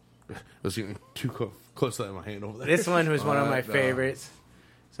 Yes. Let's get too close to that in my hand over there. This one was one of my No. favorites.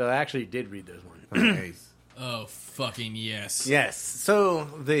 So I actually did read this one. Nice. Oh, fucking yes. Yes. So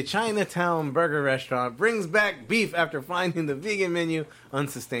the Chinatown Burger Restaurant brings back beef after finding the vegan menu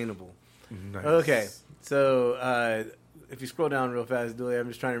unsustainable. Nice. Okay. So if you scroll down real fast, Dooley, I'm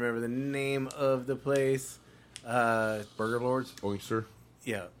just trying to remember the name of the place. Burger Lords. Oyster.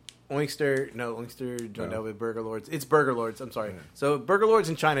 Yeah. Oinkster joined No. out with Burger Lords. It's Burger Lords, I'm sorry. So Burger Lords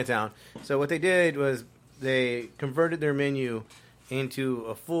in Chinatown. So what they did was they converted their menu into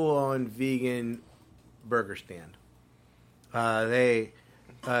a full-on vegan burger stand. They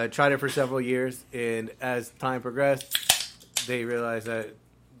tried it for several years, and as time progressed, they realized that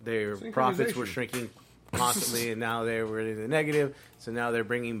their profits were shrinking constantly, and now they were in the negative. So now they're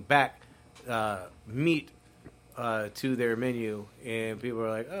bringing back meat to their menu, and people are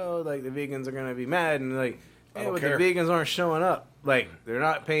like, "Oh, like the vegans are gonna be mad," and like, "Yeah, don't but care. the vegans aren't showing up. Like they're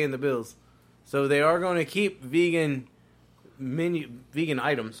not paying the bills, so they are going to keep vegan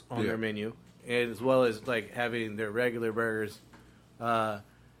items on their menu, as well as like having their regular burgers.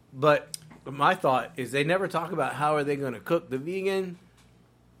 But my thought is they never talk about how are they going to cook the vegan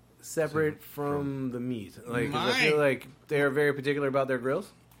separate from the meat. Like 'cause I feel like they are very particular about their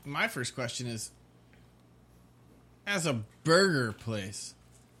grills. My first question is, as a burger place,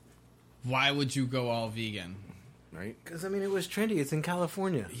 why would you go all vegan? Right? Because I mean, it was trendy. It's in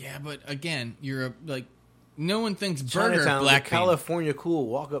California. Yeah, but again, no one thinks burger Chinatown, black the bean. California cool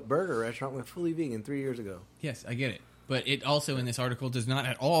walk-up burger restaurant went fully vegan 3 years ago. Yes, I get it. But it also in this article does not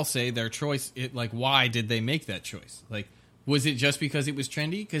at all say their choice. Why did they make that choice? Like, was it just because it was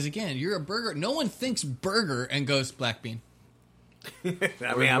trendy? Because again, you're a burger. No one thinks burger and goes black bean. I mean, Where's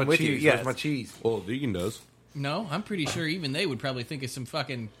I'm my with you. cheese? Yes. Where's my cheese? Well, vegan does. No, I'm pretty sure even they would probably think of some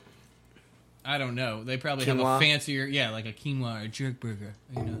fucking. I don't know. They probably have Quinoa? a fancier, like a quinoa or jerk burger.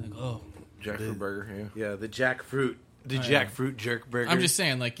 You know, like, oh. Jackfruit burger, yeah. Yeah, the jackfruit jerk burger. I'm just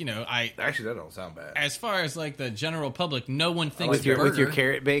saying, Actually, that don't sound bad. as far as like the general public, no one thinks with your burger.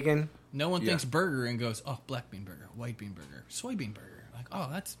 carrot bacon. No one Yeah. thinks burger and goes, oh, black bean burger, white bean burger, soybean burger. Like, oh,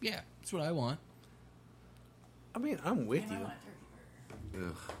 that's what I want. I mean, I'm with And I you. want turkey burger.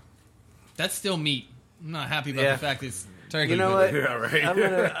 Ugh. That's still meat. I'm not happy about Yeah. the fact it's turkey. You know but- what? Yeah,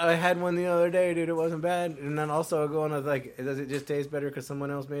 right. I had one the other day, dude. It wasn't bad. And then also going with like, does it just taste better because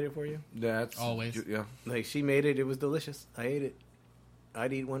someone else made it for you? That's Always. Yeah. Like she made it. It was delicious. I ate it.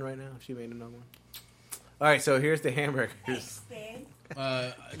 I'd eat one right now if she made another one. All right, so here's the hamburgers. Thanks, babe.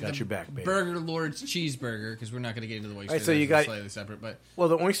 I got your back, baby. Burger Lord's cheeseburger, because we're not going to get into the oyster. Right, so you that's got- slightly separate, but Well,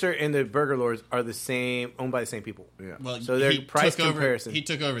 the Oyster and the Burger Lords are the same, owned by the same people. Yeah. well, So their he price took over- comparison. he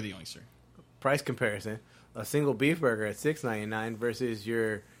took over the oyster. Price comparison: a single beef burger at $6.99 versus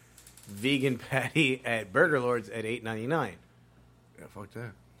your vegan patty at Burger Lords at $8.99. Yeah, fuck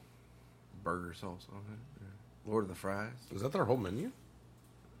that. Burger sauce on it. Yeah. Lord of the Fries. Is that their whole menu?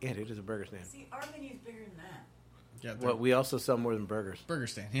 Yeah, dude, it's a burger stand. See, our menu's bigger than that. Yeah, Well, we also sell more than burgers. burger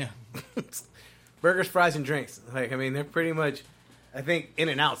stand. Yeah, Burgers, fries, and drinks. Like, I mean, they're pretty much. I think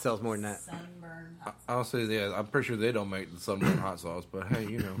In-N-Out sells more than that. Sunburn. hot I'll say, yeah, I'm pretty sure they don't make the sunburn hot sauce, but hey,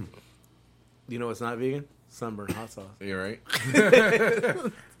 you know. You know what's not vegan? Sunburn hot sauce. You're right.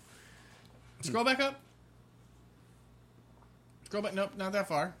 scroll back up. Scroll back. Nope, not that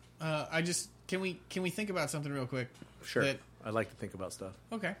far. I just can we think about something real quick? Sure. That- I like to think about stuff.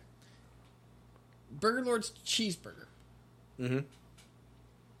 Okay. Burger Lord's cheeseburger.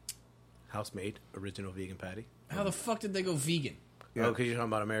 House-made, original vegan patty. How the fuck did they go vegan? Yeah. Oh, because you're talking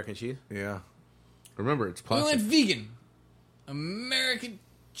about American cheese? Yeah. Remember, it's We plastic. went vegan. American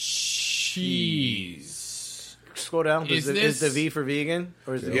cheese. Scroll down. Is Is the this- V for vegan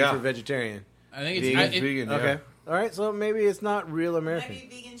or is the V Yeah. for vegetarian? I think it's Vegan. Vegan, yeah. Okay. All right, so maybe it's not real American. Maybe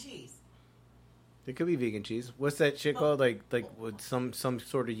vegan cheese. It could be vegan cheese. What's that shit called? Like with some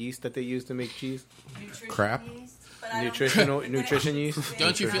sort of yeast that they use to make cheese? Nutrition Crap. yeast, but I don't Nutritional know. nutrition yeast.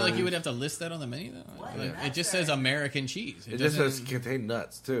 Don't you feel like you would have to list that on the menu though? What? Like, it That's just right. says American cheese. It just doesn't- says contain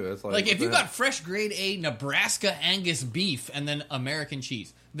nuts, too. It's like if you what the got fresh grade A Nebraska Angus beef and then American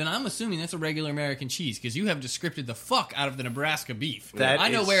cheese, then I'm assuming that's a regular American cheese because you have descripted the fuck out of the Nebraska beef. That I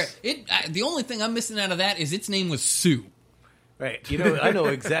know is- where it. The only thing I'm missing out of that is its name was Sue. Right. You know, I know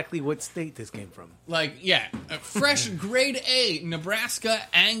exactly what state this came from. Like, yeah, fresh grade A Nebraska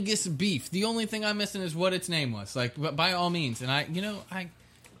Angus beef. The only thing I'm missing is what its name was. Like, but by all means, and I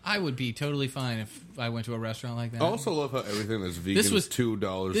would be totally fine if I went to a restaurant like that. I also love how everything that's vegan This was- is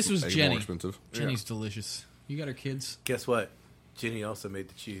 $2. this was more Jenny. expensive. Jenny's delicious. You got her kids. Guess what? Jenny also made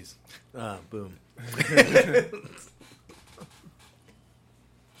the cheese. Boom.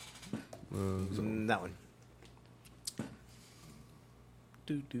 That one.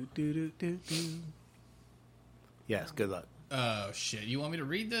 Do. Yes, good luck. Oh shit! You want me to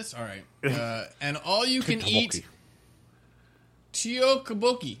read this? All right. And all you can eat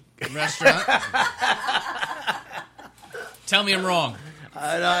Chiokabuki restaurant. Tell me I'm wrong.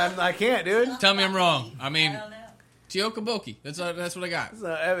 I can't, dude. Tell me I'm wrong. I I mean, don't know. Chiokabuki. That's what I got.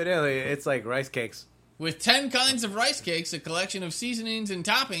 So evidently, it's like rice cakes. With 10 kinds of rice cakes, a collection of seasonings and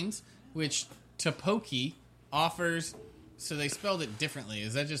toppings, which Topoki offers. So they spelled it differently.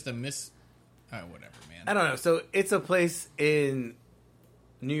 Is that just a whatever, man. I don't know. So it's a place in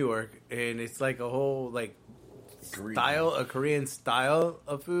New York, and it's like a whole like a Korean style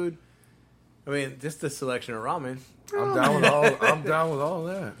of food. I mean, just the selection of ramen. I'm down with all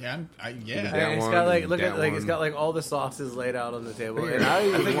that. Yeah, yeah. And it's one, got like that it's one. got like all the sauces laid out on the table. And I I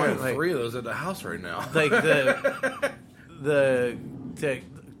even think I want have like 3 of those at the house right now. like the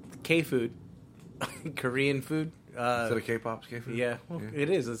K food, Korean food. Is that a K-pop K-food? Yeah, well, it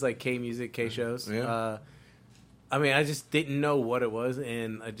is. It's like K music, K shows. Yeah. I mean, I just didn't know what it was,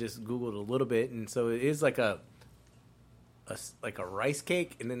 and I just Googled a little bit, and so it is like a rice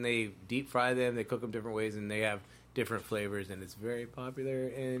cake, and then they deep fry them. They cook them different ways, and they have different flavors, and it's very popular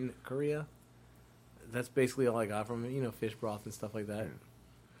in Korea. That's basically all I got from it. You know, fish broth and stuff like that,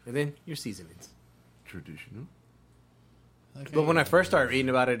 and then your seasonings. Traditional. But when I first started reading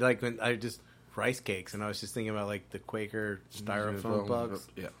about it, like when I just rice cakes, and I was just thinking about like the Quaker styrofoam bugs.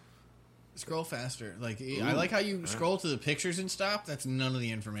 Yeah. Scroll faster. Like I like how you scroll to the pictures and stop. That's none of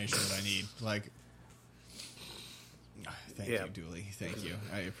the information that I need. Like, thank you, Dooley. Thank you.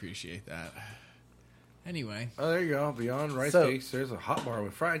 I appreciate that. Anyway, Oh, there you go. Beyond rice So- cakes, there's a hot bar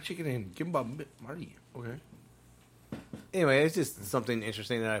with fried chicken and gimbap Marty. Okay. Anyway, it's just something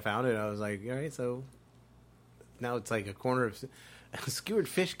interesting that I found, and I was like, all right, so now it's like a corner of skewered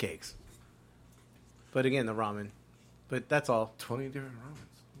fish cakes. But again, the ramen. But that's all. 20 different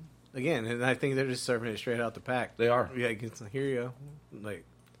ramens. Again, and I think they're just serving it straight out the pack. They are. Yeah, here you go. Like,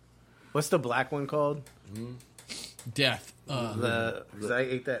 what's the black one called? death. Because I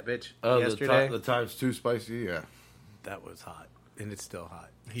ate that bitch Oh, yesterday. the times 2 spicy, yeah. That was hot, and it's still hot.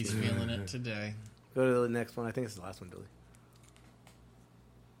 He's feeling it today. Go to the next one. I think it's the last one, Billy.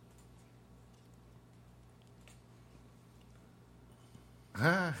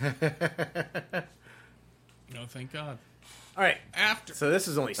 No, thank God. All right. After So this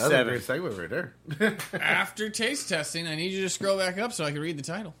is only That's a 7. great segue right there. After taste testing, I need you to scroll back up so I can read the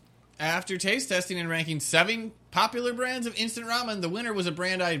title. After taste testing and ranking 7 popular brands of instant ramen, the winner was a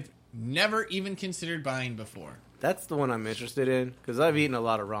brand I've never even considered buying before. That's the one I'm interested in because I've eaten a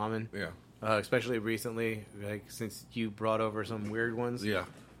lot of ramen, Yeah. especially recently, like since you brought over some weird ones. Yeah.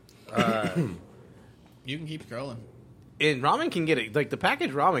 You can keep scrolling. And ramen can get like the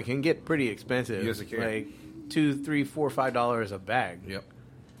packaged ramen can get pretty expensive. Yes, it can. Like $2, $3, $4, $5 a bag. Yep.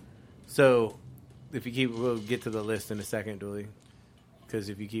 So if you keep, we'll get to the list in a second, Dooley. Because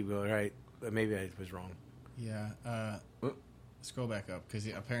if you keep going, right, maybe I was wrong. Yeah. Scroll back up because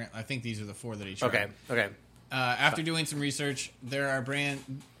apparently I think these are the 4 that he tried. Okay. After doing some research, there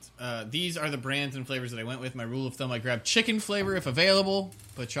are these are the brands and flavors that I went with. My rule of thumb: I grabbed chicken flavor if available,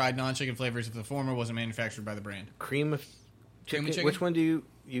 but tried non-chicken flavors if the former wasn't manufactured by the brand. Cream of chicken. Chicken? Which one do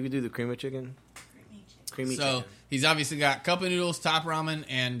you do the cream of chicken? Creamy So chicken. he's obviously got cup of noodles, top ramen,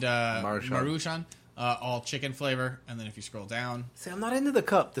 and Maruchan. Maruchan, all chicken flavor. And then if you scroll down, See, I'm not into the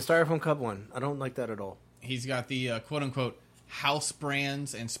cup, the styrofoam cup one. I don't like that at all. he's got the quote-unquote house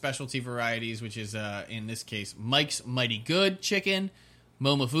brands and specialty varieties, which is, in this case, Mike's Mighty Good Chicken,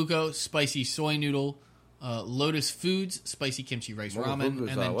 Momofuku Spicy Soy Noodle, Lotus Foods Spicy Kimchi Rice Ramen,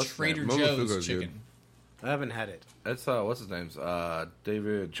 Momofuku's, and then what's the Trader name? Joe's Momofuku's Chicken. I haven't had it. That's, what's his name's?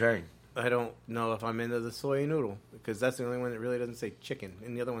 David Chang. I don't know if I'm into the soy noodle because that's the only one that really doesn't say chicken,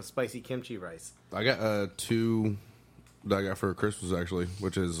 and the other one's spicy kimchi rice. I got 2 that I got for Christmas actually,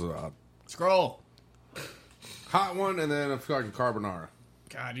 which is Scroll. hot one and then a fucking carbonara.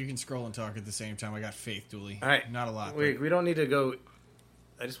 God, you can scroll and talk at the same time. I got faith, Dooley. All right, Not a lot. We don't need to go.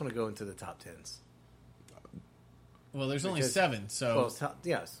 I just want to go into the top 10s. Well, there's only Because- 7, so... Well,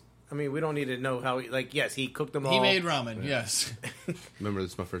 yes, I mean, we don't need to know how. Yes, he cooked them all. He made ramen. Yes. Remember,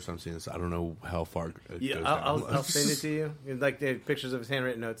 this is my first time seeing this. I don't know how far it Yeah, goes I'll send it to you. Like the pictures of his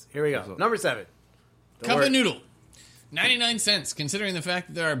handwritten notes. Here we go. Number 7. Cup worry. of noodle. 99 cents. Considering the fact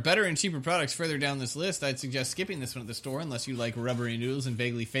that there are better and cheaper products further down this list, I'd suggest skipping this one at the store unless you like rubbery noodles and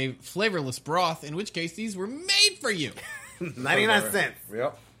vaguely flavorless broth, in which case these were made for you. 99 cents.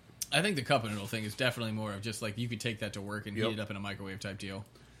 Yep. I think the cup of noodle thing is definitely more of just like you could take that to work and heat it up in a microwave type deal.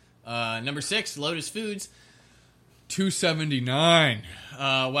 Number 6, Lotus Foods, $2.79.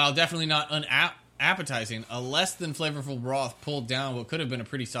 While definitely not appetizing, a less than flavorful broth pulled down what could have been a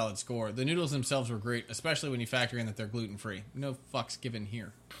pretty solid score. The noodles themselves were great, especially when you factor in that they're gluten free. No fucks given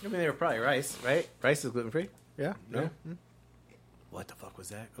here. I mean, they were probably rice, right? Rice is gluten free. Yeah. No. What the fuck was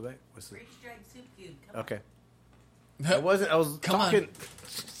that? Go back. What's the... Freeze-dried soup cube. Come on. Okay. I was Come on. talking.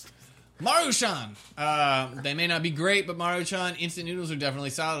 Maruchan. They may not be great, but Maruchan instant noodles are definitely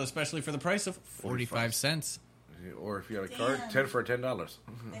solid, especially for the price of 45 cents. Or if you had a card, Damn. 10 for $10.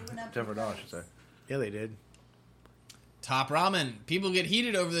 They went up 10 for in $1, I price. should say. Yeah, they did. Top ramen. People get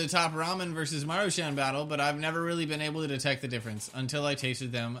heated over the top ramen versus Maruchan battle, but I've never really been able to detect the difference until I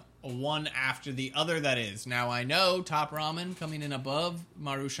tasted them one after the other, that is. Now I know top ramen coming in above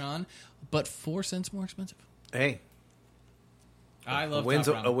Maruchan, but 4 cents more expensive. Hey, I love a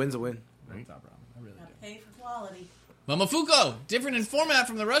top ramen. win's a win. I love top ramen. I really do. Gotta pay for quality. Momofuku, different in format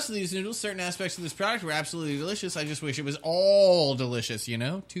from the rest of these noodles. Certain aspects of this product were absolutely delicious. I just wish it was all delicious, you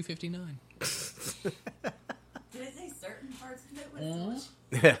know? $2.59. Did it say certain parts of it was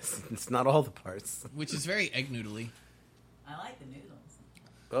delicious? Yes, it's not all the parts. Which is very egg noodly. I like the noodles.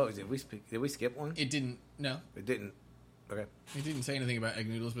 Oh, did we skip one? It didn't, no. It didn't. Okay. It didn't say anything about egg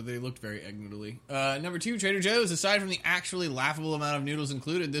noodles, but they looked very egg noodly. Number 2, Trader Joe's. Aside from the actually laughable amount of noodles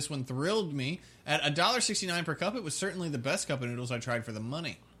included, this one thrilled me. At $1.69 per cup, it was certainly the best cup of noodles I tried for the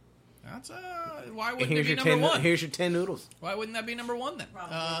money. That's why wouldn't it be number 1? Here's your 10 noodles. Why wouldn't that be number 1 then?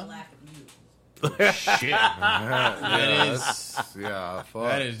 Probably the lack of noodles. Yeah, fuck.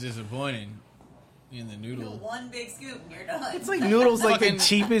 That is disappointing. In the You noodle. one big scoop and you're done. It's like noodles, like Fucking- the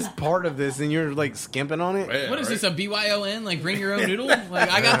cheapest part of this, and you're like skimping on it. Yeah, What is right? this, a BYON? Like, bring your own noodle? Like,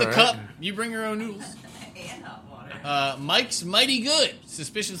 I got the cup. You bring your own noodles. and hot water. Mike's Mighty Good.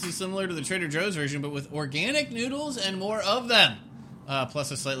 Suspiciously similar to the Trader Joe's version, but with organic noodles and more of them.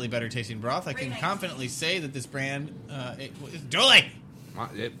 Plus a slightly better tasting broth. I can confidently say that this brand... Julie!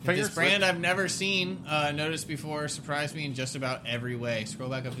 This brand I've never seen, noticed before, surprised me in just about every way. Scroll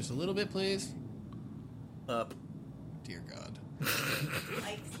back up just a little bit, please. Up. Dear God.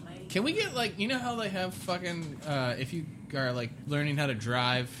 Mike's Mighty. Can we get, like, you know how they have fucking, if you are, like, learning how to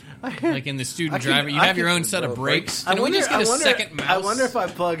drive, like in the student driver, you have your own set of brakes? Can we just get a second mouse? I wonder if I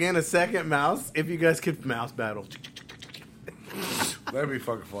plug in a second mouse, if you guys could mouse battle. That'd be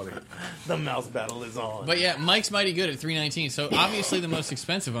fucking funny. The mouse battle is on. But yeah, Mike's Mighty Good at $3.19. So obviously the most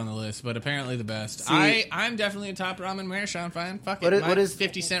expensive on the list, but apparently the best. See- I'm definitely a top ramen Maruchan fan. Fuck What it. is- My what is-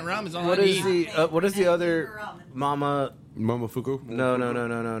 50-cent ramen is all what I is need. what is the other Ramen. Mama? Momofuku? No.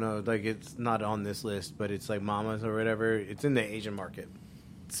 Like, it's not on this list, but it's like Mama's or whatever. It's in the Asian market.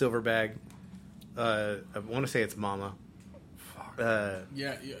 Silver bag. I want to say it's Mama.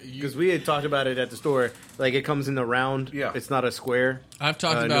 Yeah, Because we had talked about it at the store. Like, it comes in the round. Yeah. It's not a square. I've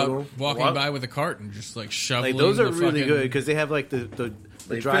talked about noodle. walking What? by with a cart and just like shoveling. Like, those are the really fucking- good because they have like the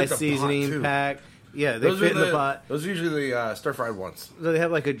They dry fit in the pot, seasoning too. pack. Yeah, they fit in the pot. Those are usually the stir-fried ones. So they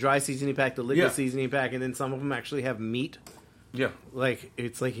have like a dry seasoning pack, the liquid Yeah. seasoning pack, and then some of them actually have meat. Yeah. Like,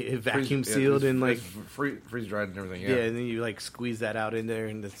 it's like vacuum Freeze- sealed yeah, and like freeze-dried and everything, yeah, and then you like squeeze that out in there,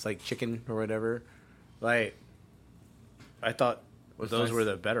 and it's like chicken or whatever. Like, I thought those nice. were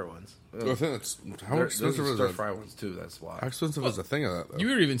the better ones. I think that's how Those expensive are is a stir-fried ones, too, that's why. how expensive is a thing of that though? You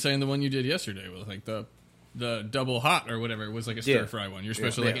were even saying the one you did yesterday was like the double hot or whatever. It was like a stir fry one. You're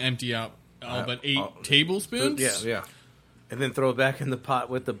supposed to like Yeah. empty out all but 8 tablespoons. Yeah. Yeah. And then throw it back in the pot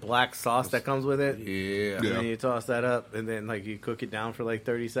with the black sauce that comes with it. Yeah. And then you toss that up, and then like you cook it down for like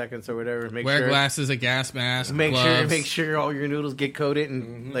 30 seconds or whatever. Wear glasses, a gas mask, Make gloves. sure all your noodles get coated,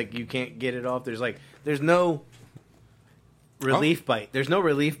 and like you can't get it off. There's no relief bite. There's no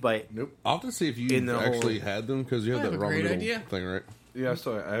relief bite. Nope. I'll have to see if you In the actually whole- had them because you I had have that a ramen great noodle idea. thing, right? Yeah,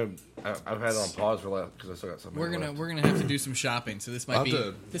 I've had it on pause for left because I still got something. We're left. gonna have to do some shopping. So this I'll might have be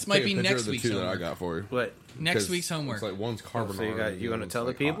to this take might a be picture next of the week's two that I homework. got for you. But Next 'Cause week's homework It's like one's carbonara. so you and gonna one's, tell the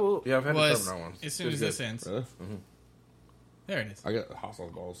like, people? hot. Yeah, I've had was the carbonara ones. as soon It as was this ends. Really? There it is. I got hot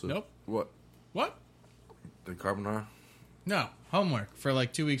sauce balls. So. Nope. What? What? The carbonara? No, homework for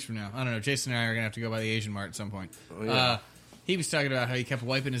like 2 weeks from now. I don't know. Jason and I are gonna have to go by the Asian Mart at some point. Oh, yeah. He was talking about how he kept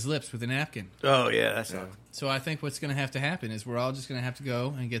wiping his lips with a napkin. Oh yeah, that's not. So I think what's going to have to happen is we're all just going to have to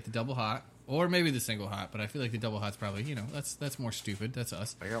go and get the double hot, or maybe the single hot. But I feel like the double hot's probably, that's more stupid. That's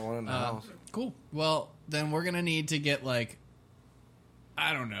us. I got one in the house. Cool. Well, then we're going to need to get like,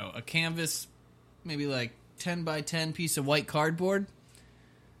 I don't know, a canvas, maybe like 10 by 10 piece of white cardboard.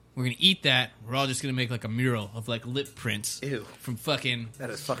 We're going to eat that. We're all just going to make like a mural of like lip prints. Ew. From fucking... That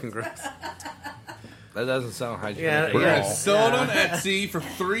is fucking gross. That doesn't sound hygienic. Yeah, at We're all. going to sell it on Etsy for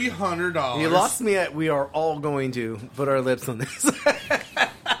 $300. You lost me at we are all going to put our lips on this.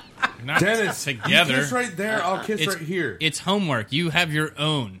 Not Dennis, together. you kiss right there, I'll kiss right here. It's homework. You have your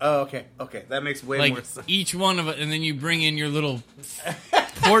own. Oh, okay. That makes way Like more sense. each one of it, and then you bring in your little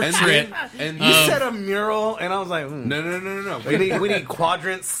portrait. And You said a mural, and I was like, No. We need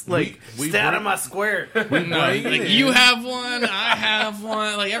quadrants. Like, we stay out break- of my square. No, like you have one, I have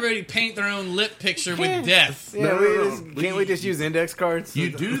one. Like everybody paint their own lip picture with death. Yeah, No. can't we just use index cards?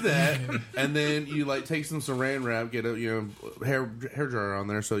 You do that, and then you like take some Saran wrap, get a hair dryer on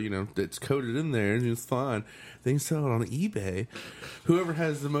there, so it's coated in there and it's fine. Then you sell it on eBay. Whoever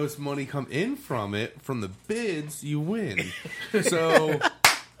has the most money come in from it, from the bids, you win. So,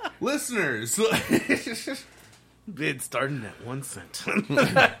 listeners, Bid starting at 1 cent.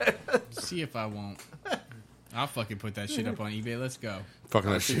 See if I won't. I'll fucking put that shit up on eBay. Let's go. fucking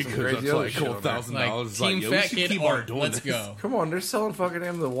that shit some goes up crazy to other like shit on there. $1,000. Like Team Fat Kid keep on art. doing Let's this. go. Come on, they're selling fucking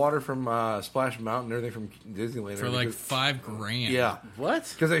the water from Splash Mountain, everything from Disneyland. For like $5,000. yeah, What?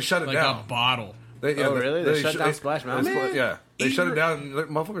 because they shut it Like down. a bottle. Oh, really? They shut down Splash Mountain? They shut it down. And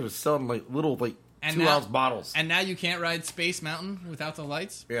motherfuckers are selling like little 2-ounce bottles. And now you can't ride Space Mountain without the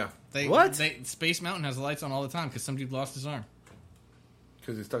lights? Yeah, What? Space Mountain has the lights on all the time because some dude lost his arm.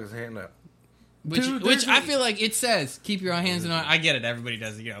 because he stuck his hand out. Which I feel like it says, keep your hands in. I get it. Everybody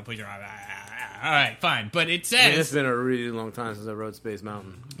does it. Put your arm. All right, fine. But it Man, it's says. been a really long time since I rode Space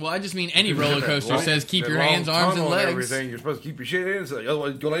Mountain. Well, I just mean any roller coaster says keep That your long hands, arms, and tunnel legs. Everything you're supposed to keep your shit in. So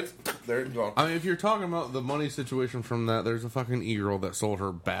otherwise, go like there you go. I mean, if you're talking about the money situation from that, there's a fucking e-girl that sold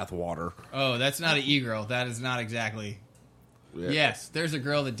her bath water. Oh, that's not an e-girl. That is not exactly. Yeah. Yes, there's a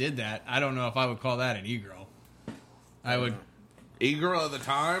girl that did that. I don't know if I would call that an e-girl. I would. E-girl at the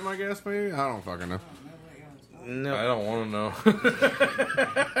time, I guess, maybe? I don't fucking know. No. I don't want to know.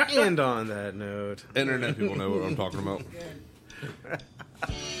 And on that note, Internet people know what I'm talking about.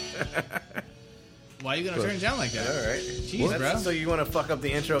 Why are you gonna turn it down like that? all right. Jeez, bro. So you want to fuck up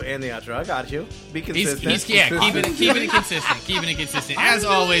the intro and the outro? I got you. Be consistent. Keeping it consistent. Keeping it consistent. As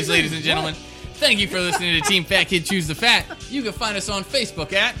always, ladies and gentlemen, thank you for listening to Team Fat Kid Choose the Fat. You can find us on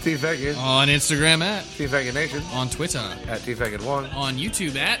Facebook at, Team Fat Kid, on Instagram at, Team Fat Kid Nation, on Twitter, at Team Fat Kid 1, on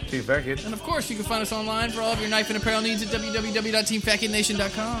YouTube at, Team Fat Kid. and of course, you can find us online for all of your knife and apparel needs at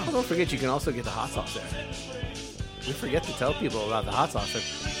www.teamfatkidnation.com. Don't forget, you can also get the hot sauce there. We forget to tell people about the hot sauce at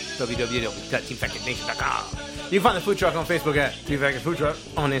www.teamfatkidnation.com. You can find the food truck on Facebook at Team Fat Kid Food Truck,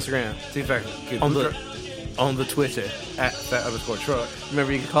 on Instagram, Team Fat Kid on Food the Truck, on the Twitter. at Fat_Truck.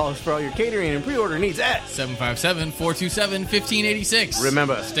 Remember, you can call us for all your catering and pre-order needs at 757-427-1586.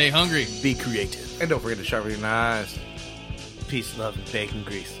 Remember, Stay hungry. be creative. And don't forget to sharpen your knives. Peace, love, and bacon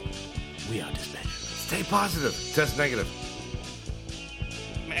grease. We are dispatched. Stay positive. Test negative.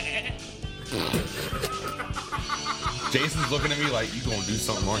 Jason's looking at me like, you gonna do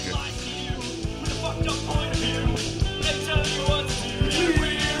something, aren't you?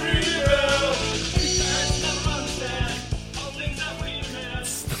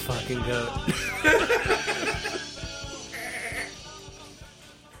 It's the fucking goat.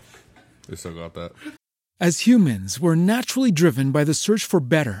 They still got that. As humans, we're naturally driven by the search for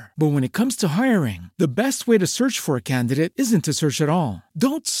better. But when it comes to hiring, the best way to search for a candidate isn't to search at all.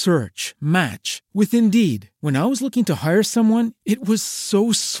 Don't search, match with Indeed. When I was looking to hire someone, it was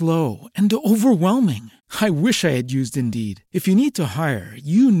so slow and overwhelming. I wish I had used Indeed. If you need to hire,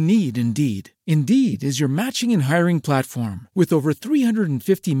 you need Indeed. Indeed is your matching and hiring platform with over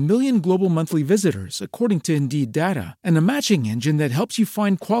 350 million global monthly visitors, according to Indeed data, and a matching engine that helps you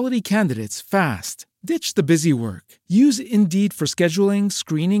find quality candidates fast. Ditch the busy work. Use Indeed for scheduling,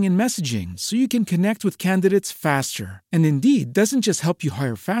 screening, and messaging so you can connect with candidates faster. And Indeed doesn't just help you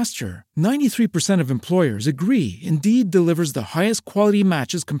hire faster. 93% of employers agree Indeed delivers the highest quality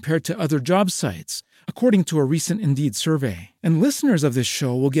matches compared to other job sites, according to a recent Indeed survey. And listeners of this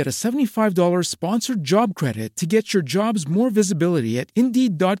show will get a $75 sponsored job credit to get your jobs more visibility at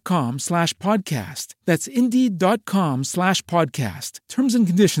Indeed.com/podcast. That's Indeed.com/podcast. Terms and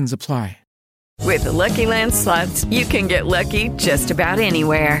conditions apply. With the Lucky Land Slots, you can get lucky just about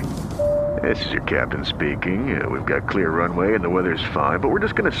anywhere. This is your captain speaking. We've got clear runway and the weather's fine, but we're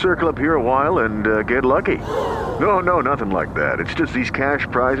just going to circle up here a while and get lucky. No, nothing like that. It's just these cash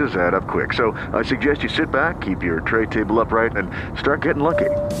prizes add up quick. So I suggest you sit back, keep your tray table upright, and start getting lucky.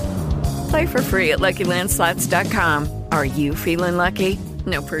 Play for free at LuckyLandSlots.com. Are you feeling lucky?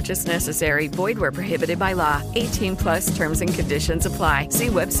 No purchase necessary. Void where prohibited by law. 18+ terms and conditions apply. See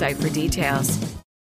website for details.